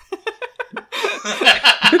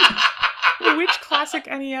 Which classic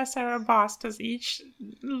NES era boss does each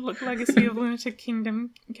Legacy of Lunatic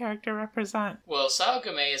Kingdom character represent? Well,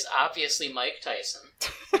 Saogame is obviously Mike Tyson.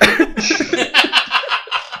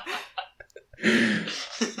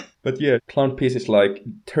 But yeah, Clown Piece is, like,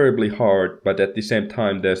 terribly hard, but at the same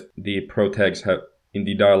time, the protags have, in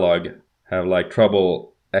the dialogue, have, like,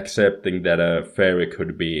 trouble accepting that a fairy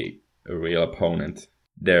could be a real opponent.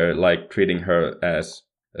 They're, like, treating her as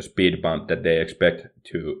a speed bump that they expect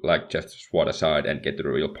to, like, just swat aside and get to the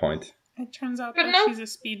real point. It turns out But that no. she's a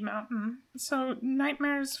speed mountain. So,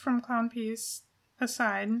 nightmares from Clown Piece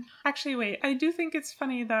aside. Actually, wait, I do think it's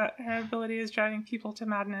funny that her ability is driving people to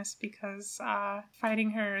madness because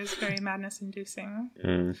fighting her is very madness-inducing.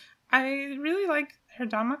 I really like her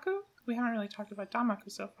Damaku. We haven't really talked about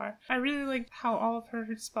Damaku so far. I really like how all of her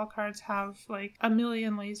spell cards have like a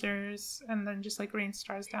million lasers and then just like rain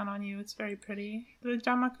stars down on you. It's very pretty. The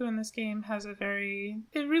Damaku in this game has it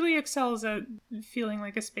really excels at feeling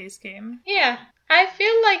like a space game. Yeah. I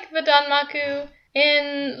feel like the Danmaku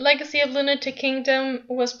in Legacy of Lunatic Kingdom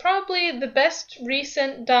was probably the best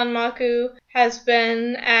recent Danmaku has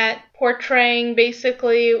been at portraying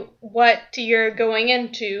basically what you're going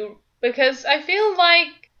into. Because I feel like,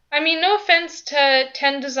 no offense to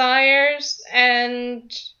 10 Desires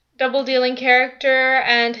and Double Dealing Character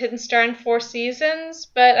and Hidden Star and Four Seasons,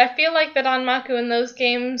 but I feel like the Danmaku in those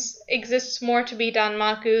games exists more to be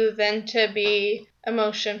Danmaku than to be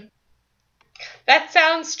emotion. That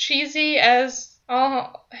sounds cheesy as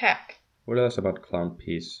all heck. What else about Clown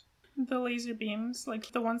Piece? The laser beams,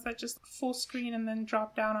 like the ones that just full screen and then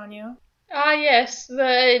drop down on you. Ah, yes,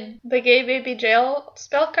 the gay baby jail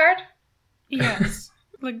spell card. Yes.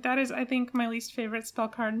 Like, that is, I think, my least favorite spell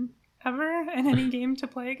card ever in any game to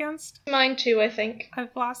play against. Mine too, I think.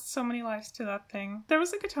 I've lost so many lives to that thing. There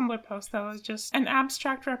was like a Tumblr post that was just an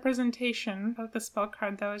abstract representation of the spell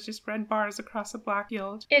card that was just red bars across a black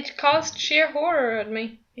field. It caused sheer horror at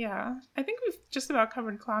me. Yeah. I think we've just about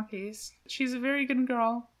covered Clown Piece. She's a very good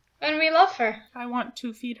girl. And we love her. I want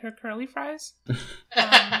to feed her curly fries.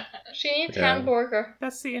 She needs Yeah. hamburger.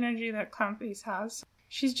 That's the energy that Clown Piece has.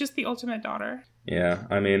 She's just the ultimate daughter. Yeah,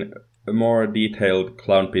 I mean, a more detailed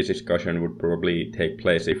Clown Piece discussion would probably take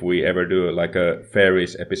place if we ever do like a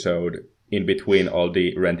fairies episode in between all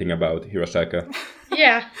the ranting about Hirosaka.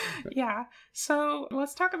 Yeah. Yeah. So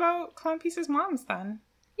let's talk about Clown Piece's moms then.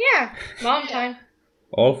 Yeah. Mom time.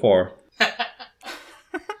 All four.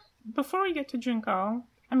 Before we get to Junko,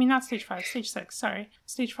 I mean, not stage 5, stage 6, sorry.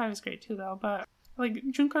 Stage 5 is great too, though, but, like,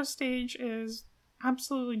 Junko's stage is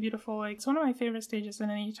absolutely beautiful. Like, it's one of my favorite stages in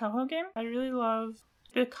any Touhou game. I really love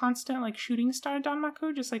the constant, like, shooting star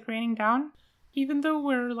Danmaku just, like, raining down. Even though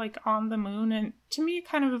we're, like, on the moon, and to me, it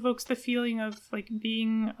kind of evokes the feeling of, like,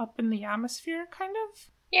 being up in the atmosphere, kind of.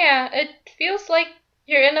 Yeah, it feels like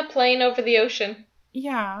you're in a plane over the ocean.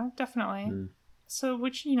 Yeah, definitely. Mm. So,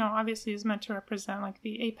 which, you know, obviously is meant to represent, like,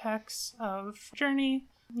 the apex of Journey,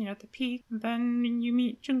 you know, at the peak. Then you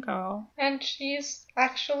meet Junko. And she's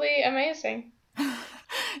actually amazing.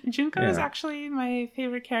 Junko is Yeah. actually my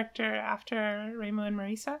favorite character after Reimu and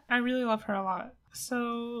Marisa. I really love her a lot.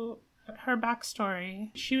 So, her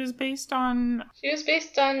backstory. She was based on...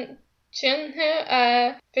 JunHeca,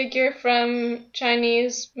 a figure from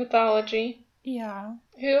Chinese mythology, Yeah.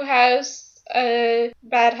 who has a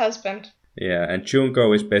bad husband. Yeah, and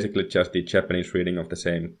Junko is basically just the Japanese reading of the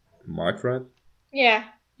same mark, right? Yeah.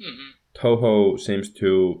 Mm-hmm. Touhou seems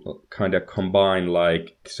to kind of combine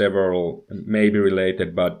like several maybe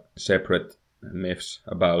related but separate myths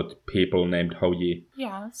about people named Houyi.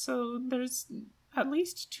 Yeah, so there's at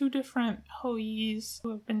least 2 different Hois who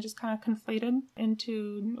have been just kind of conflated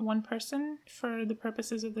into one person for the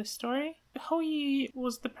purposes of this story. Houyi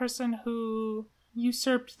was the person who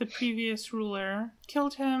usurped the previous ruler,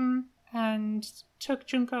 killed him, and took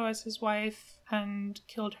Junko as his wife and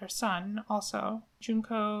killed her son also.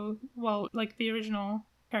 Junko, well, like the original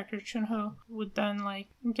character Chunho, would then like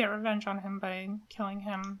get revenge on him by killing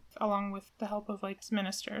him along with the help of like his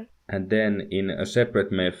minister. And then in a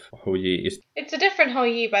separate myth, Houyi is, It's a different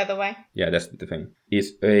Houyi, by the way. yeah, that's the thing,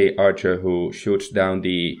 is a archer who shoots down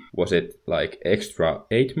the, was it like extra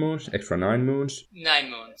 8 moons, extra 9 moons?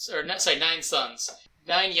 9 moons, or not, sorry, 9 suns.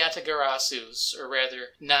 9 Yatagarasus, or rather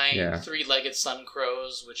 9 Yeah. 3-legged sun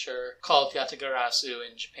crows, which are called Yatagarasu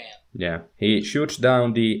in Japan. Yeah. He shoots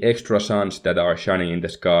down the extra suns that are shining in the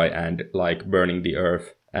sky and like burning the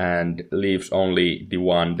earth and leaves only the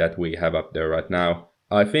one that we have up there right now.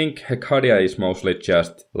 I think Hekadia is mostly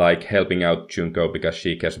just like helping out Junko because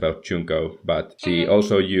she cares about Junko, but she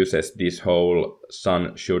also uses this whole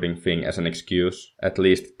sun shooting thing as an excuse. At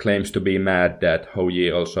least claims to be mad that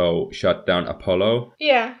Houyi also shut down Apollo,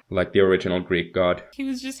 Yeah. like the original Greek god. He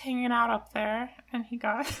was just hanging out up there and he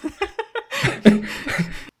got...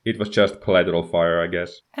 It was just collateral fire, I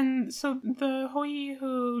guess. And so the Hoi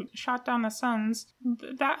who shot down the suns,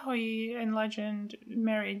 that Hoi in legend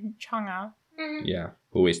married Chang'e. Mm-hmm. Yeah.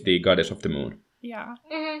 Who is the goddess of the moon. Yeah.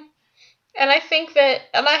 Mm-hmm. And I think that,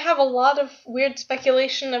 and I have a lot of weird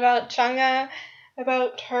speculation about Chang'e,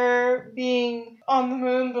 about her being on the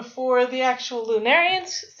moon before the actual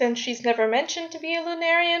Lunarians, since she's never mentioned to be a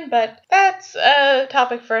Lunarian, but that's a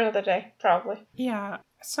topic for another day, probably. Yeah.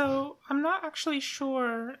 So I'm not actually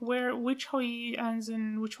sure which Hoi ends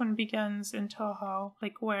and which one begins in Touhou,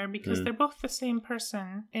 like where, because they're both the same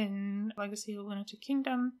person in Legacy of Lunatic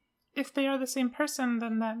Kingdom. If they are the same person,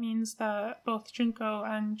 then that means that both Junko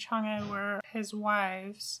and Chang'e were his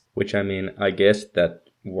wives. Which, I mean, I guess that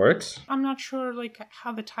works. I'm not sure, like,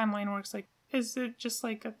 how the timeline works. Like, is it just,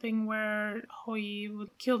 like, a thing where Hoi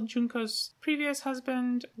would kill Junko's previous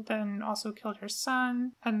husband, then also killed her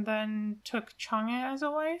son, and then took Chang'e as a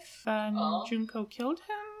wife? Then Junko killed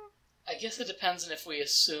him? I guess it depends on if we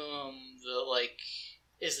assume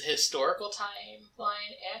is the historical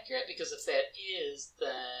timeline accurate? Because if that is,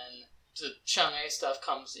 then the Chang'e stuff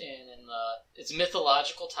comes in it's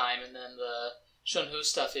mythological time, and then the Shunhu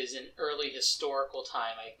stuff is in early historical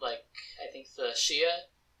time. I think the Xia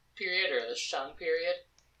period or the Shang period.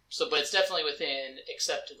 So, but it's definitely within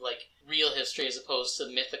accepted real history as opposed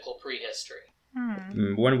to mythical prehistory.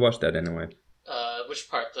 When was that anyway? Which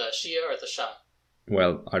part, the Xia or the Shang?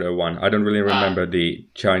 Well, either one. I don't really remember the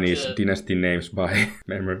Chinese the- dynasty names by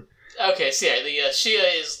memory. Okay, so yeah, the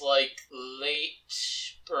Xia is like late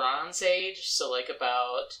Bronze Age, so like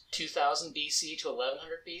about 2000 BC to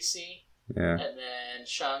 1100 BC. Yeah. And then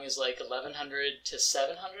Shang is like 1100 to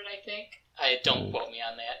 700, I think. Don't quote me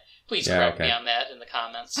on that. Please correct me on that in the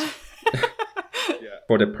comments.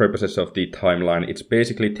 For the purposes of the timeline, it's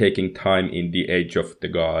basically taking time in the age of the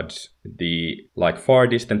gods, the like far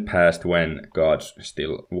distant past when gods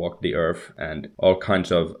still walked the earth, and all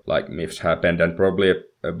kinds of like myths happened, and probably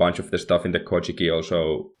a bunch of the stuff in the Kojiki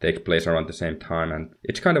also takes place around the same time, and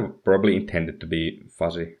it's kind of probably intended to be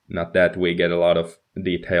fuzzy. Not that we get a lot of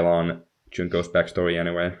detail on Junko's backstory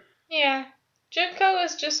anyway. Yeah. Junko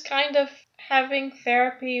is just kind of having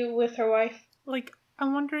therapy with her wife. Like,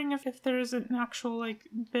 I'm wondering if there's an actual, like,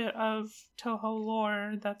 bit of Touhou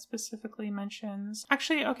lore that specifically mentions...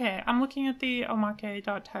 Actually, okay, I'm looking at the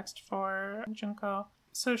omake.txt for Junko.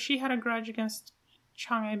 So she had a grudge against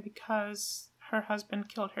Chang'e because her husband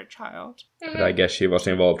killed her child. Mm-hmm. But I guess she was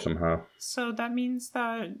involved somehow. So that means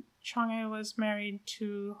that Chang'e was married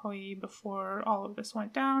to Hoi before all of this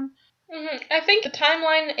went down. Mm-hmm. I think the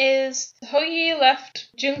timeline is Hoyi left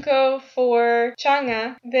Junko for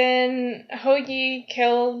Chang'e, then Hoyi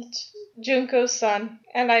killed Junko's son,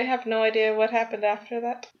 and I have no idea what happened after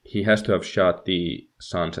that. He has to have shot the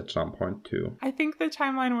sons at some point too. I think the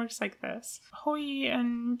timeline works like this. Hoi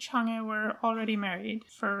and Chang'e were already married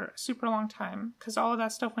for a super long time, because all of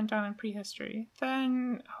that stuff went down in prehistory.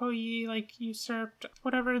 Then Hoi, like, usurped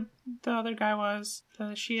whatever the other guy was, the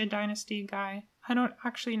Xia dynasty guy. I don't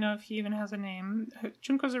actually know if he even has a name.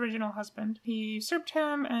 Junko's original husband. He usurped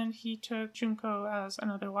him, and he took Junko as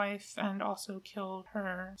another wife, and also killed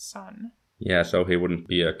her son. Yeah, so he wouldn't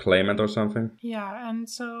be a claimant or something? Yeah, and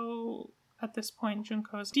so at this point,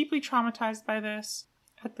 Junko is deeply traumatized by this,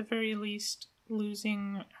 at the very least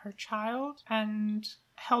losing her child, and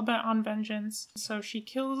hell-bent on vengeance. So she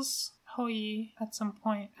kills Hoi at some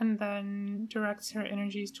point, and then directs her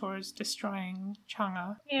energies towards destroying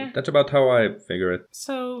Chang'e. Yeah. That's about how I figure it.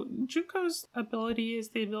 So Junko's ability is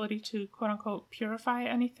the ability to quote-unquote purify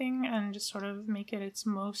anything and just sort of make it its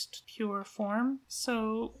most pure form.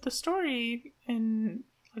 So the story in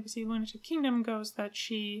Legacy of Lunatic Kingdom goes that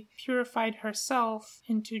she purified herself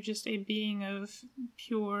into just a being of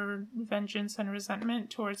pure vengeance and resentment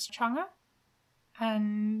towards Chang'e,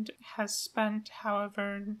 and has spent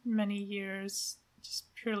however many years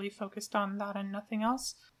just purely focused on that and nothing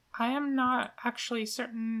else. I am not actually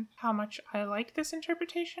certain how much I like this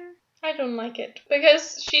interpretation. I don't like it,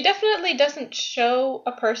 because she definitely doesn't show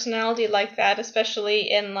a personality like that,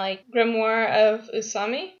 especially in, like, Grimoire of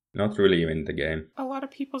Usami. Not really even in the game. A lot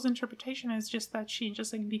of people's interpretation is just that she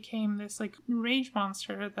just like became this like rage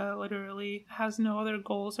monster that literally has no other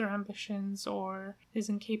goals or ambitions or is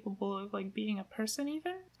incapable of like being a person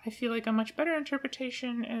even. I feel like a much better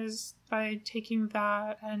interpretation is by taking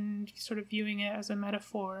that and sort of viewing it as a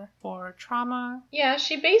metaphor for trauma. Yeah,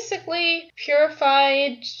 she basically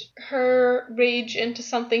purified her rage into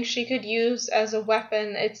something she could use as a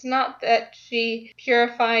weapon. It's not that she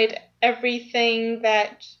purified everything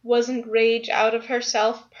that wasn't rage out of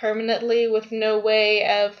herself permanently with no way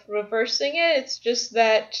of reversing it. It's just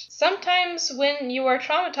that sometimes when you are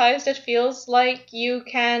traumatized, it feels like you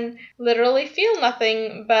can literally feel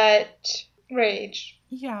nothing but rage.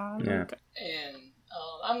 Yeah. And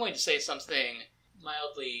I'm going to say something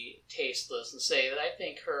mildly tasteless and say that I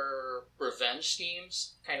think her revenge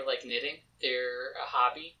schemes, kind of like knitting, they're a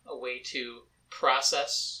hobby, a way to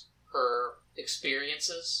process her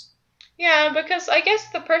experiences. Yeah, because I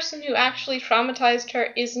guess the person who actually traumatized her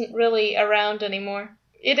isn't really around anymore.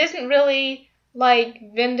 It isn't really, like,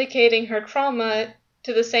 vindicating her trauma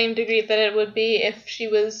to the same degree that it would be if she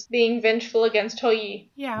was being vengeful against Hoyi.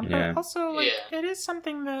 Yeah, but Yeah. also, like, it is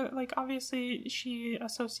something that, like, obviously she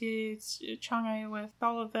associates Chang'e with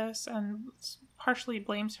all of this and partially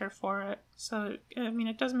blames her for it. So, I mean,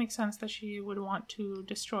 it does make sense that she would want to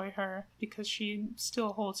destroy her because she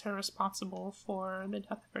still holds her responsible for the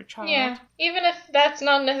death of her child. Yeah, even if that's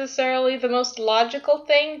not necessarily the most logical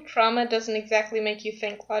thing, trauma doesn't exactly make you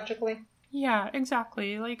think logically. Yeah,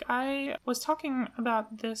 exactly. Like, I was talking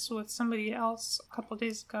about this with somebody else a couple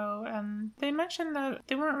days ago, and they mentioned that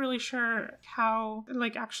they weren't really sure how,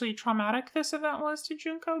 like, actually traumatic this event was to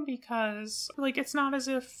Junko, because, like, it's not as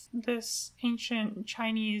if this ancient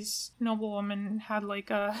Chinese noblewoman had, like,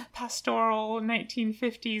 a pastoral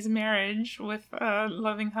 1950s marriage with a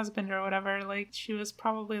loving husband or whatever. Like, she was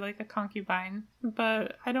probably, like, a concubine.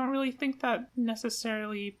 But I don't really think that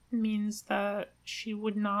necessarily means that she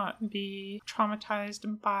would not be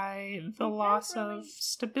traumatized by the loss of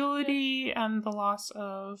stability and the loss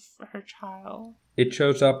of her child. It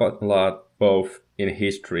shows up a lot both in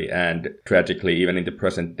history and tragically even in the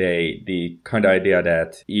present day, the kind of idea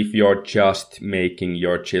that if you're just making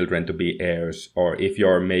your children to be heirs, or if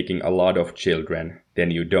you're making a lot of children,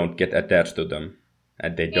 then you don't get attached to them.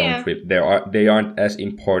 And they don't. Yeah. They aren't as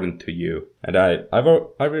important to you. And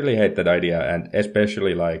I really hate that idea. And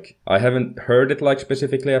especially like I haven't heard it like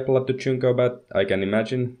specifically applied to Junko, but I can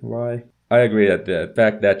imagine why. I agree that the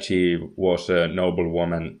fact that she was a noble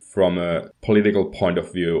woman from a political point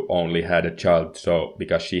of view only had a child, so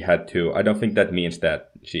because she had to, I don't think that means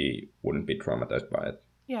that she wouldn't be traumatized by it.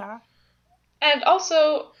 Yeah. And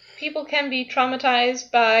also, people can be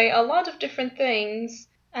traumatized by a lot of different things,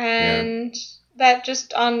 and that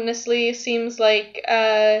just honestly seems like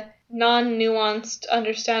a non-nuanced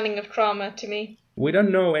understanding of trauma to me. We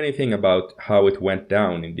don't know anything about how it went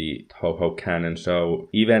down in the Touhou canon, so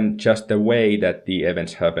even just the way that the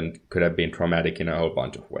events happened could have been traumatic in a whole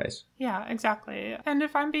bunch of ways. Yeah, exactly. And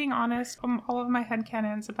if I'm being honest, all of my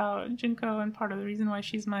headcanons about Junko, and part of the reason why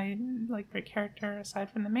she's my great character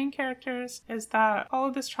aside from the main characters, is that all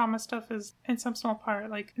of this trauma stuff is in some small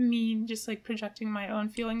part like me just projecting my own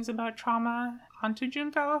feelings about trauma onto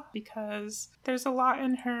Junko, because there's a lot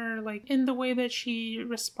in her, in the way that she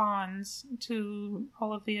responds to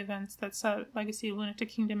all of the events that set Legacy of Lunatic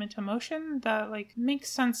Kingdom into motion that makes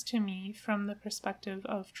sense to me from the perspective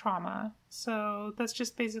of trauma. So that's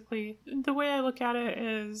just basically the way I look at it.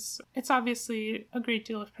 Is it's obviously a great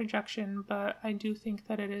deal of projection, but I do think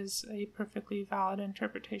that it is a perfectly valid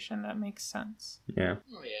interpretation that makes sense. Yeah.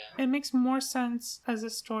 Oh, yeah. It makes more sense as a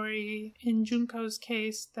story in Junko's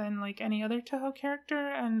case than any other Touhou character,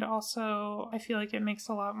 and also I feel like it makes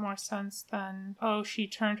a lot more sense than, oh, she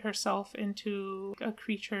turned herself into a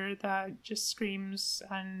creature that just screams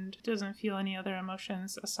and doesn't feel any other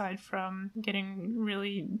emotions aside from getting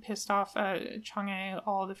really pissed off at Chang'e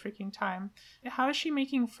all the freaking time. How is she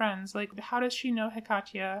making friends? How does she know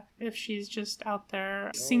Hekatia if she's just out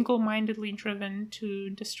there single-mindedly driven to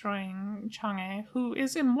destroying Chang'e, who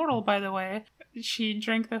is immortal, by the way? She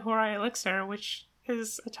drank the Horai elixir, which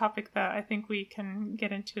is a topic that I think we can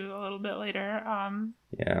get into a little bit later.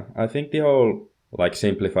 Yeah, I think the whole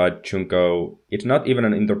simplified Junko, it's not even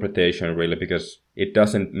an interpretation really, because it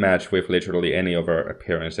doesn't match with literally any of her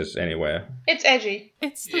appearances anywhere. It's edgy.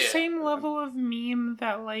 It's the same level of meme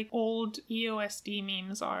that old EOSD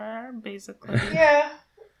memes are, basically. Yeah.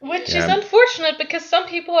 Which is unfortunate because some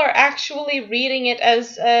people are actually reading it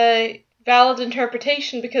as a valid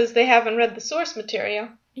interpretation because they haven't read the source material.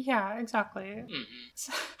 Yeah, exactly. Mm-hmm.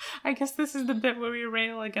 So, I guess this is the bit where we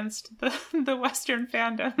rail against the Western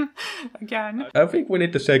fandom again. I think we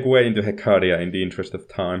need to segue into Hekatia in the interest of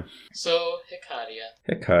time. So,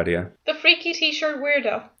 Hekatia. The freaky t-shirt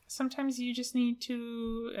weirdo. Sometimes you just need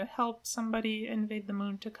to help somebody invade the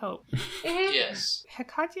moon to cope. Mm-hmm. Yes.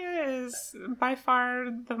 Hekatia is by far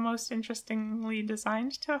the most interestingly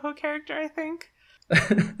designed Touhou character, I think.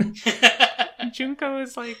 Junko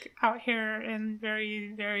is out here in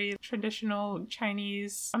very, very traditional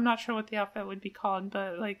Chinese. I'm not sure what the outfit would be called,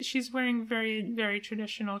 but she's wearing very, very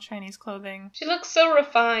traditional Chinese clothing. She looks so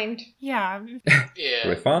refined. Yeah. Yeah.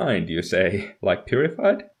 Refined, you say?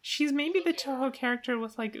 Purified? She's maybe the Touhou character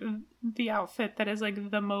with the outfit that is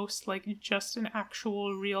the most just an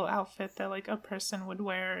actual real outfit that a person would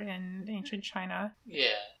wear in ancient China.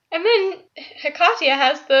 Yeah. And then Hekatia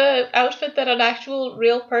has the outfit that an actual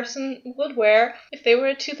real person would wear if they were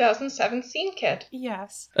a 2007 scene kid.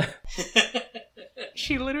 Yes.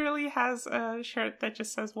 She literally has a shirt that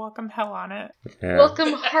just says "Welcome Hell" on it. Yeah.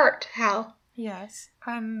 Welcome heart, Hal. Yes.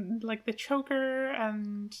 And the choker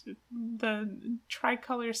and the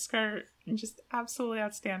tricolor skirt, just absolutely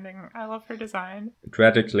outstanding. I love her design.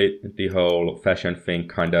 Tragically, the whole fashion thing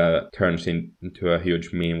kind of turns into a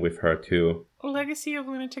huge meme with her too. Legacy of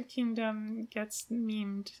Lunatic Kingdom gets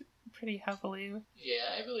memed pretty heavily. Yeah,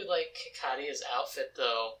 I really like Hekatia's outfit,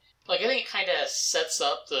 though. I think it kind of sets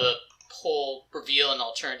up the whole reveal in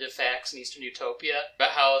Alternative Facts in Eastern Utopia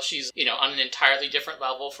about how she's, on an entirely different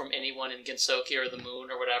level from anyone in Gensoki or the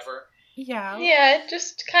moon or whatever. Yeah. Yeah, it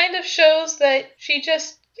just kind of shows that she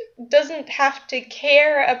just doesn't have to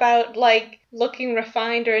care about, looking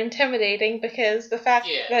refined or intimidating because the fact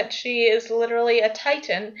that she is literally a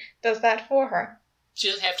titan does that for her. She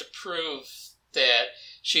doesn't have to prove that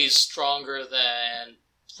she's stronger than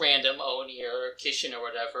random Oni or Kishin or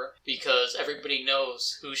whatever, because everybody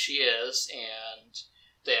knows who she is and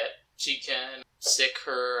that she can sick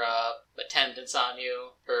her attendance on you.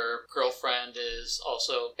 Her girlfriend is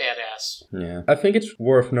also badass. Yeah. I think it's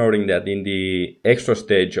worth noting that in the extra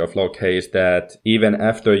stage of log haste that even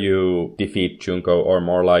after you defeat Junko, or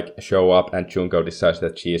more like show up and Junko decides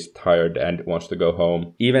that she is tired and wants to go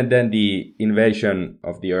home, even then the invasion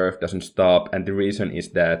of the Earth doesn't stop, and the reason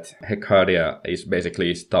is that Hecaria is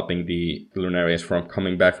basically stopping the Lunarians from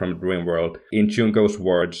coming back from the dream world. In Junko's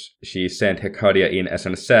words, she sent Hecaria in as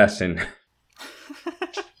an assassin.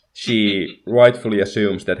 She rightfully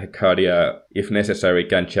assumes that Hecaria, if necessary,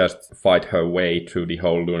 can just fight her way through the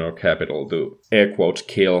whole lunar capital to, air quotes,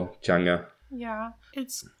 kill Chang'e. Yeah,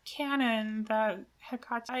 it's canon that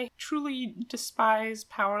Hecatia... I truly despise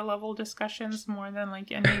power level discussions more than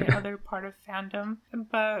like any other part of fandom,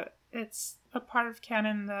 but it's a part of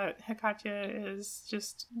canon that Hecatia is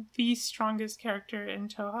just the strongest character in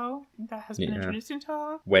Touhou that has been introduced in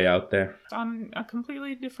Touhou. Way out there. On a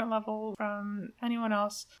completely different level from anyone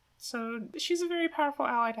else. So she's a very powerful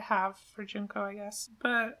ally to have for Junko, I guess.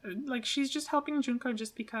 But like she's just helping Junko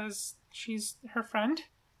just because she's her friend.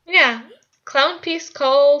 Yeah. Clown Piece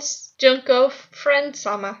calls Junko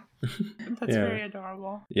friend-sama. That's very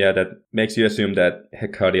adorable. Yeah, that makes you assume that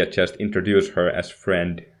Hecaria just introduced her as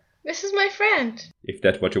friend. This is my friend. If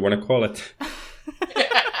that's what you want to call it.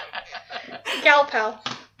 Gal pal.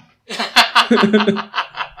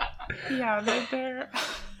 Yeah, they're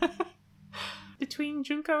between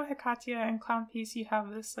Junko, Hecatia, and Clown Piece, you have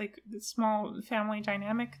this like this small family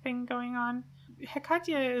dynamic thing going on.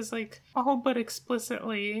 Hecatia is like all but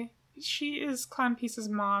explicitly, she is Clown Piece's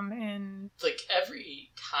mom, and like every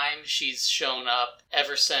time she's shown up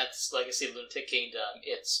ever since Legacy of Lunatic Kingdom,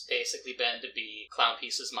 it's basically been to be Clown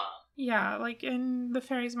Piece's mom. Yeah, like in the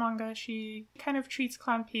Fairies manga, she kind of treats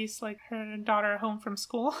Clown Piece like her daughter home from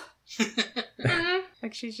school.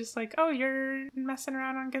 Like she's just like, oh, you're messing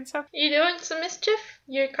around on Genso? You doing some mischief?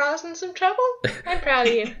 You're causing some trouble? I'm proud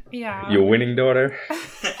of you. Yeah. You winning, daughter?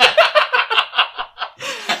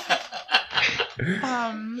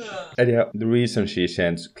 And yeah, the reason she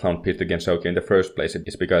sends Clown Piece to Gensoki in the first place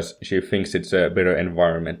is because she thinks it's a better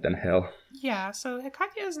environment than hell. Yeah, so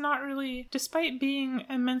Hecatia is not really, despite being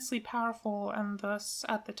immensely powerful and thus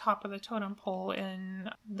at the top of the totem pole in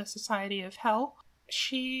the Society of Hell,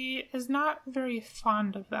 she is not very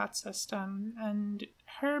fond of that system, and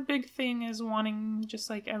her big thing is wanting just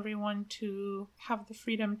like everyone to have the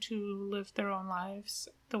freedom to live their own lives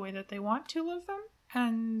the way that they want to live them.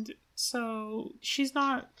 And so she's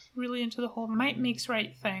not really into the whole might makes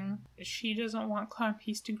right thing. She doesn't want Clown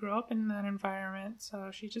Piece to grow up in that environment, so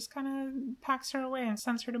she just kind of packs her away and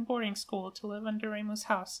sends her to boarding school to live under Reimu's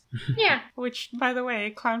house. Yeah. Which, by the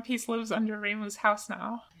way, Clown Piece lives under Reimu's house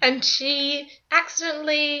now. And she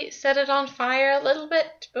accidentally set it on fire a little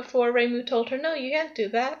bit before Reimu told her, no, you can't do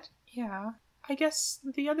that. Yeah. I guess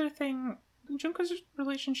the other thing, Junko's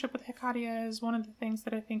relationship with Hecaria is one of the things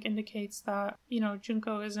that I think indicates that, you know,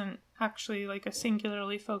 Junko isn't actually like a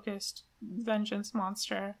singularly focused vengeance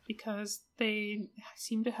monster, because they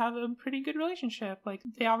seem to have a pretty good relationship. Like,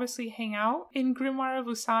 they obviously hang out. In Grimoire of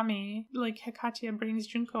Usami, like, Hecatia brings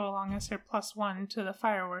Junko along as her +1 to the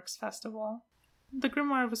fireworks festival. The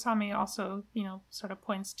Grimoire of Usami also, you know, sort of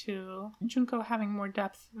points to Junko having more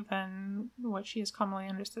depth than what she is commonly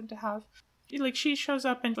understood to have. Like, she shows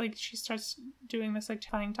up and, like, she starts doing this, like,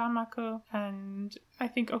 playing Danmaku, and I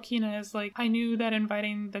think Okina is like, I knew that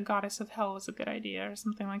inviting the goddess of hell was a good idea, or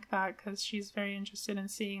something like that, because she's very interested in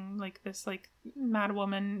seeing, like, this, like, mad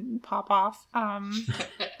woman pop off.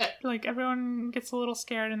 Like, everyone gets a little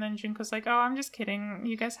scared, and then Junko's like, oh, I'm just kidding,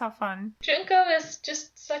 you guys have fun. Junko is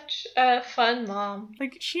just such a fun mom.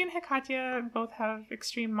 Like, she and Hecatia both have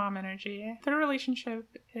extreme mom energy. Their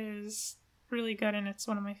relationship is really good, and it's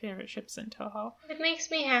one of my favorite ships in Touhou. It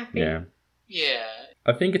makes me happy. Yeah. Yeah.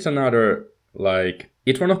 I think it's another, like,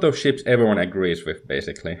 it's one of those ships everyone agrees with,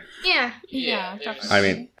 basically. Yeah. Yeah, definitely. I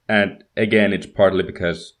mean, and again, it's partly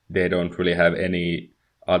because they don't really have any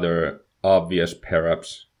other obvious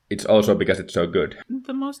pair-ups. It's also because it's so good.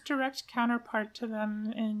 The most direct counterpart to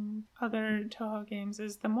them in other Touhou games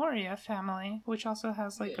is the Moria family, which also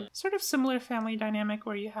has like a sort of similar family dynamic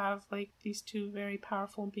where you have like these two very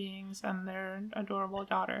powerful beings and their adorable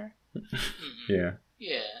daughter. Yeah.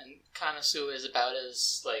 Yeah, and Kanasu is about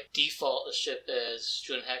as like default a ship as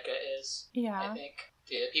JunHeca is. Yeah. I think.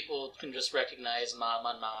 Yeah, people can just recognize mom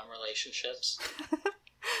on mom relationships.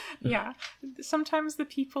 Yeah. Sometimes the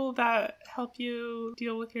people that help you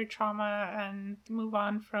deal with your trauma and move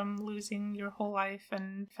on from losing your whole life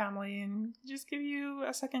and family and just give you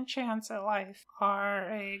a second chance at life are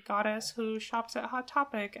a goddess who shops at Hot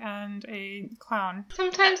Topic and a clown.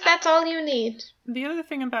 Sometimes that's all you need. The other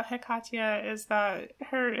thing about Hekatia is that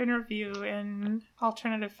her interview in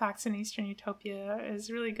Alternative Facts in Eastern Utopia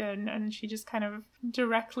is really good, and she just kind of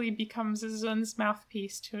directly becomes Zun's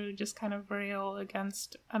mouthpiece to just kind of rail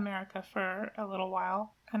against America for a little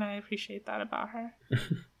while, and I appreciate that about her.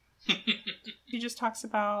 She just talks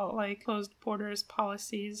about like closed borders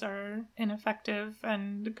policies are ineffective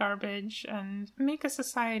and garbage and make a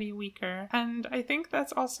society weaker. And I think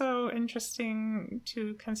that's also interesting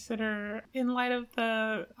to consider in light of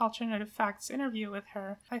the Alternative Facts interview with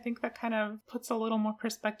her. I think that kind of puts a little more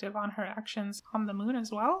perspective on her actions on the moon as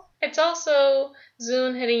well. It's also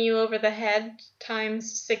Zun hitting you over the head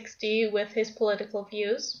times 60 with his political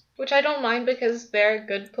views, which I don't mind because they're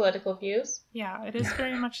good political views. Yeah, it is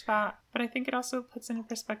very much that. But I think it also puts into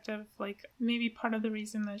perspective, like, maybe part of the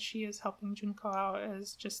reason that she is helping Junko out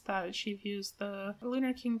is just that she views the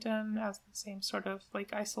Lunar Kingdom as the same sort of,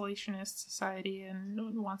 like, isolationist society and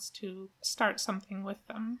wants to start something with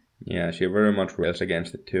them. Yeah, she very much rails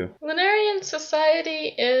against it too. Lunarian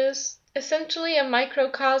society is essentially a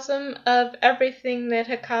microcosm of everything that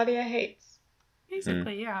Hekatia hates.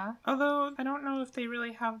 Basically, yeah. Although, I don't know if they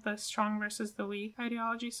really have the strong versus the weak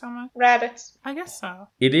ideology so much. Rabbits. I guess so.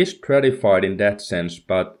 It is stratified in that sense,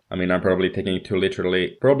 but I mean, I'm probably taking it too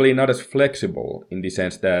literally. Probably not as flexible in the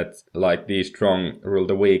sense that, like, the strong rule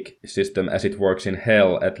the weak system as it works in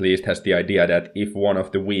Hell at least has the idea that if one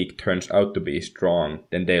of the weak turns out to be strong,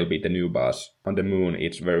 then they'll be the new boss. On the moon,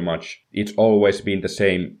 it's always been the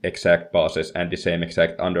same exact bosses and the same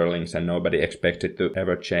exact underlings, and nobody expects it to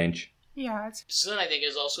ever change. Yeah, it's... Zun, I think,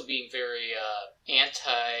 is also being very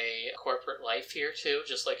anti-corporate life here, too,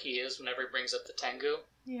 just like he is whenever he brings up the Tengu.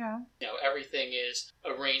 Yeah. You know, everything is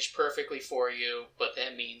arranged perfectly for you, but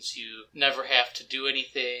that means you never have to do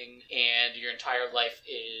anything, and your entire life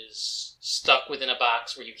is stuck within a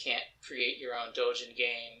box where you can't create your own doujin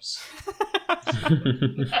games.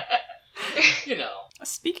 You know.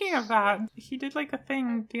 Speaking of that, he did like a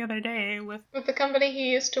thing the other day with the company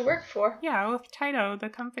he used to work for. Yeah, with Taito, the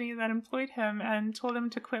company that employed him and told him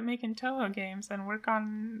to quit making Touhou games and work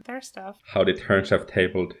on their stuff. How the turns have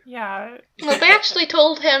tabled. Yeah. Well, they actually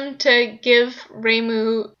told him to give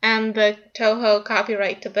Reimu and the Touhou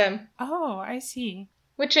copyright to them. Oh, I see.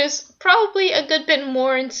 Which is probably a good bit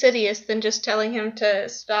more insidious than just telling him to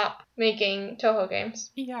stop making Touhou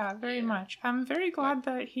games. Yeah, very much. I'm very glad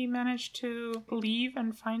that he managed to leave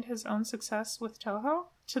and find his own success with Touhou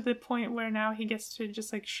to the point where now he gets to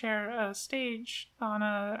just like share a stage on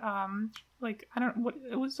a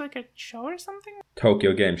it was like a show or something?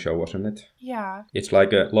 Tokyo Game Show, wasn't it? Yeah. It's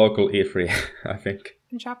like a local E3, I think.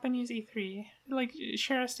 Japanese E3. Like,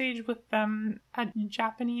 share a stage with them at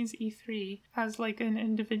Japanese E3 as, like, an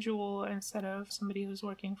individual instead of somebody who's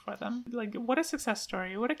working for them. Like, what a success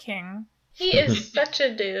story. What a king. He is such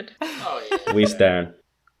a dude. Oh, yeah. We stand.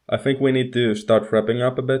 I think we need to start wrapping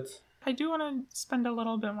up a bit. I do want to spend a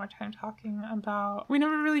little bit more time talking about... We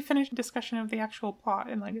never really finished discussion of the actual plot.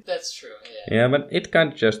 And like, that's true, yeah. Yeah, but it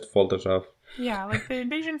kind of just falters off. Yeah, like the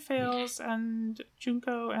invasion fails and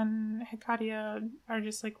Junko and Hekatia are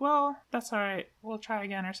just like, well, that's alright, we'll try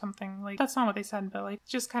again or something. Like, that's not what they said, but like,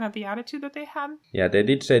 just kind of the attitude that they had. Yeah, they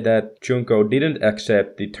did say that Junko didn't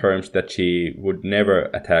accept the terms that she would never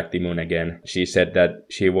attack the moon again. She said that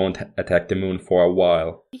she won't attack the moon for a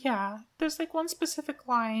while. Yeah. There's like one specific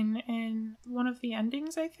line in one of the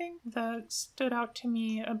endings, I think, that stood out to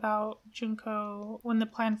me about Junko when the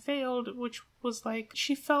plan failed, which was like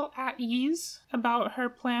she felt at ease about her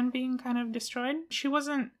plan being kind of destroyed. She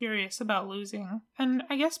wasn't furious about losing. And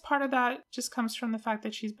I guess part of that just comes from the fact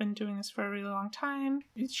that she's been doing this for a really long time.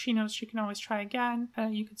 She knows she can always try again.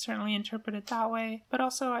 You could certainly interpret it that way. But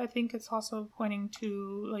also I think it's also pointing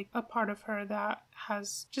to like a part of her that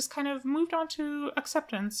has just kind of moved on to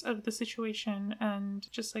acceptance of the situation and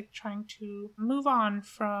just like trying to move on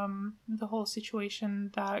from the whole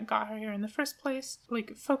situation that got her here in the first place,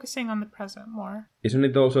 like focusing on the present more. Isn't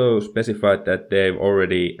it also specified that they've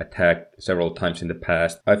already attacked several times in the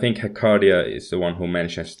past? I think Hekatia is the one who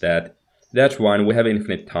mentions that. That's why we have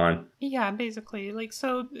infinite time. Yeah, basically. Like,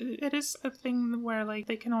 so it is a thing where, like,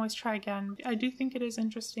 they can always try again. I do think it is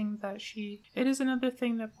interesting that it is another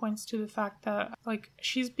thing that points to the fact that, like,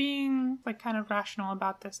 she's being, like, kind of rational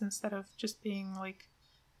about this instead of just being, like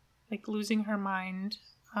losing her mind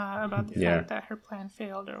about the fact that her plan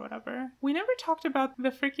failed or whatever. We never talked about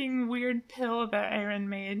the freaking weird pill that Aaron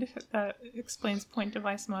made that explains point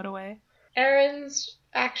device mode away. Aaron's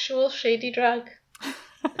actual shady drug.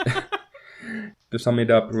 To sum it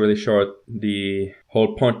up really short, the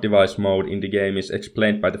whole point device mode in the game is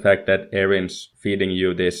explained by the fact that Erin's feeding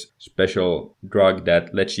you this special drug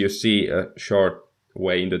that lets you see a short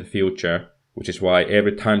way into the future. which is why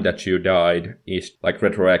every time that you died is like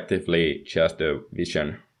retroactively just a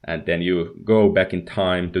vision. And then you go back in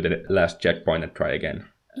time to the last checkpoint and try again.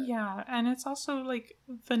 Yeah, and it's also like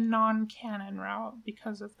the non-canon route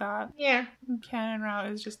because of that. Yeah. Canon route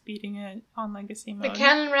is just beating it on Legacy mode. The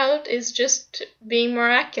canon route is just being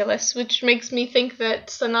miraculous, which makes me think that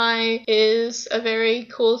Sanai is a very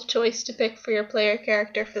cool choice to pick for your player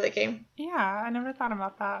character for the game. Yeah, I never thought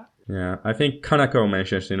about that. Yeah, I think Kanako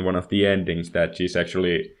mentions in one of the endings that she's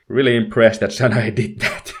actually really impressed that Sanai did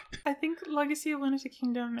that. I think Legacy of Lunatic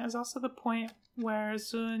Kingdom is also the point where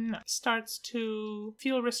Zun starts to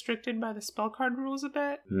feel restricted by the spell card rules a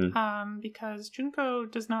bit, because Junko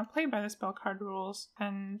does not play by the spell card rules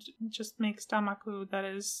and just makes Damaku that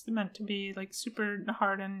is meant to be like super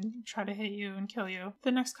hard and try to hit you and kill you.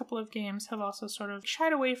 The next couple of games have also sort of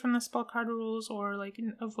shied away from the spell card rules or like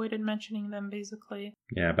avoided mentioning them basically.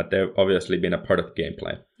 Yeah, but they've obviously been a part of the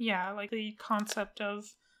gameplay. Yeah, like the concept of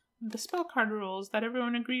the spell card rules that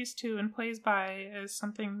everyone agrees to and plays by is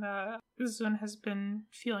something that Zun has been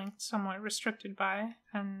feeling somewhat restricted by,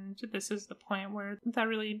 and this is the point where that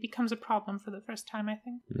really becomes a problem for the first time, I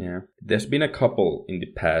think. Yeah. There's been a couple in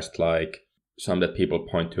the past, like some that people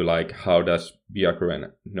point to, like how does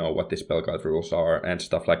Byakuren know what the spell card rules are and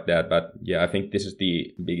stuff like that. But yeah, I think this is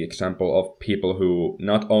the big example of people who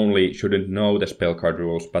not only shouldn't know the spell card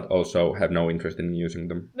rules, but also have no interest in using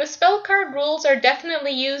them. The spell card rules are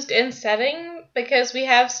definitely used in setting because we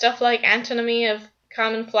have stuff like Antinomy of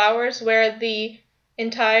Common Flowers where the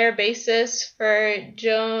entire basis for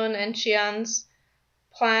Joan and Xian's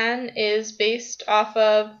plan is based off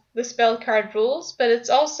of the spell card rules, but it's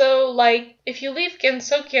also like if you leave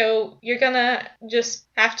Gensokyo, you're gonna just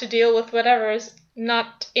have to deal with whatever is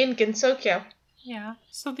not in Gensokyo. Yeah,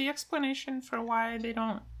 so the explanation for why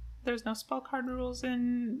there's no spell card rules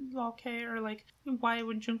in LOL-K, or like why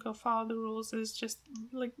would Junko follow the rules is just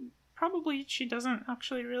like probably she doesn't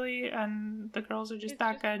actually really, and the girls are just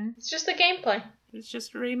that good. It's just the gameplay. It's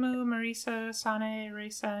just Reimu, Marisa, Sane,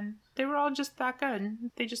 Reisen. They were all just that good.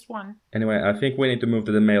 They just won. Anyway, I think we need to move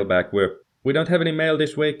to the mailbag. We don't have any mail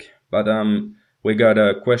this week, but we got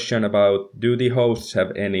a question about, do the hosts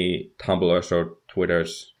have any Tumblrs or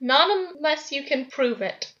Twitters? Not unless you can prove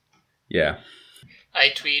it. Yeah. I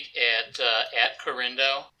tweet at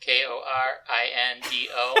Corindo, Korindo.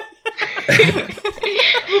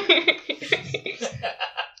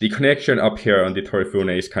 The connection up here on the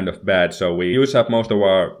Torifune is kind of bad, so we use up most of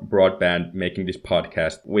our broadband making this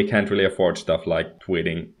podcast. We can't really afford stuff like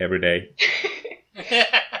tweeting every day.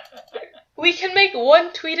 We can make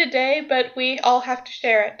one tweet a day, but we all have to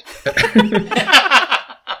share it.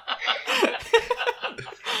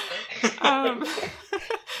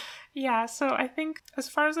 Yeah, so I think as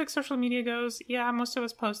far as like social media goes, yeah, most of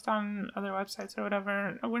us post on other websites or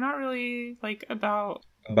whatever. We're not really like about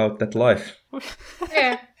that life.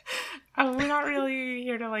 Yeah. We're not really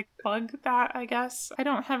here to like plug that, I guess. I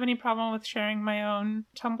don't have any problem with sharing my own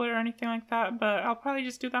Tumblr or anything like that, but I'll probably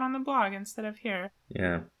just do that on the blog instead of here.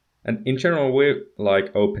 Yeah. And in general, we're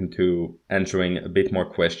like open to answering a bit more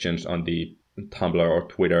questions on the Tumblr or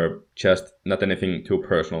Twitter, just not anything too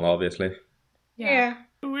personal, obviously. Yeah.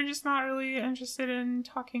 We're just not really interested in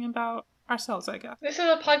talking about ourselves, I guess. This is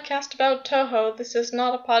a podcast about Touhou. This is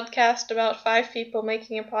not a podcast about 5 people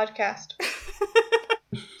making a podcast.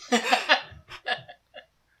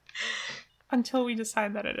 Until we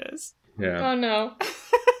decide that it is. Yeah. Oh no.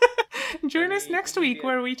 Join us next week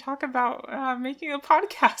where we talk about making a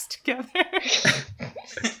podcast together.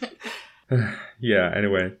 Yeah,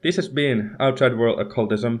 anyway. This has been Outside World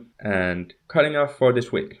Occultism and cutting off for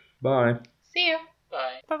this week. Bye. See you.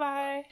 Bye. Bye-bye.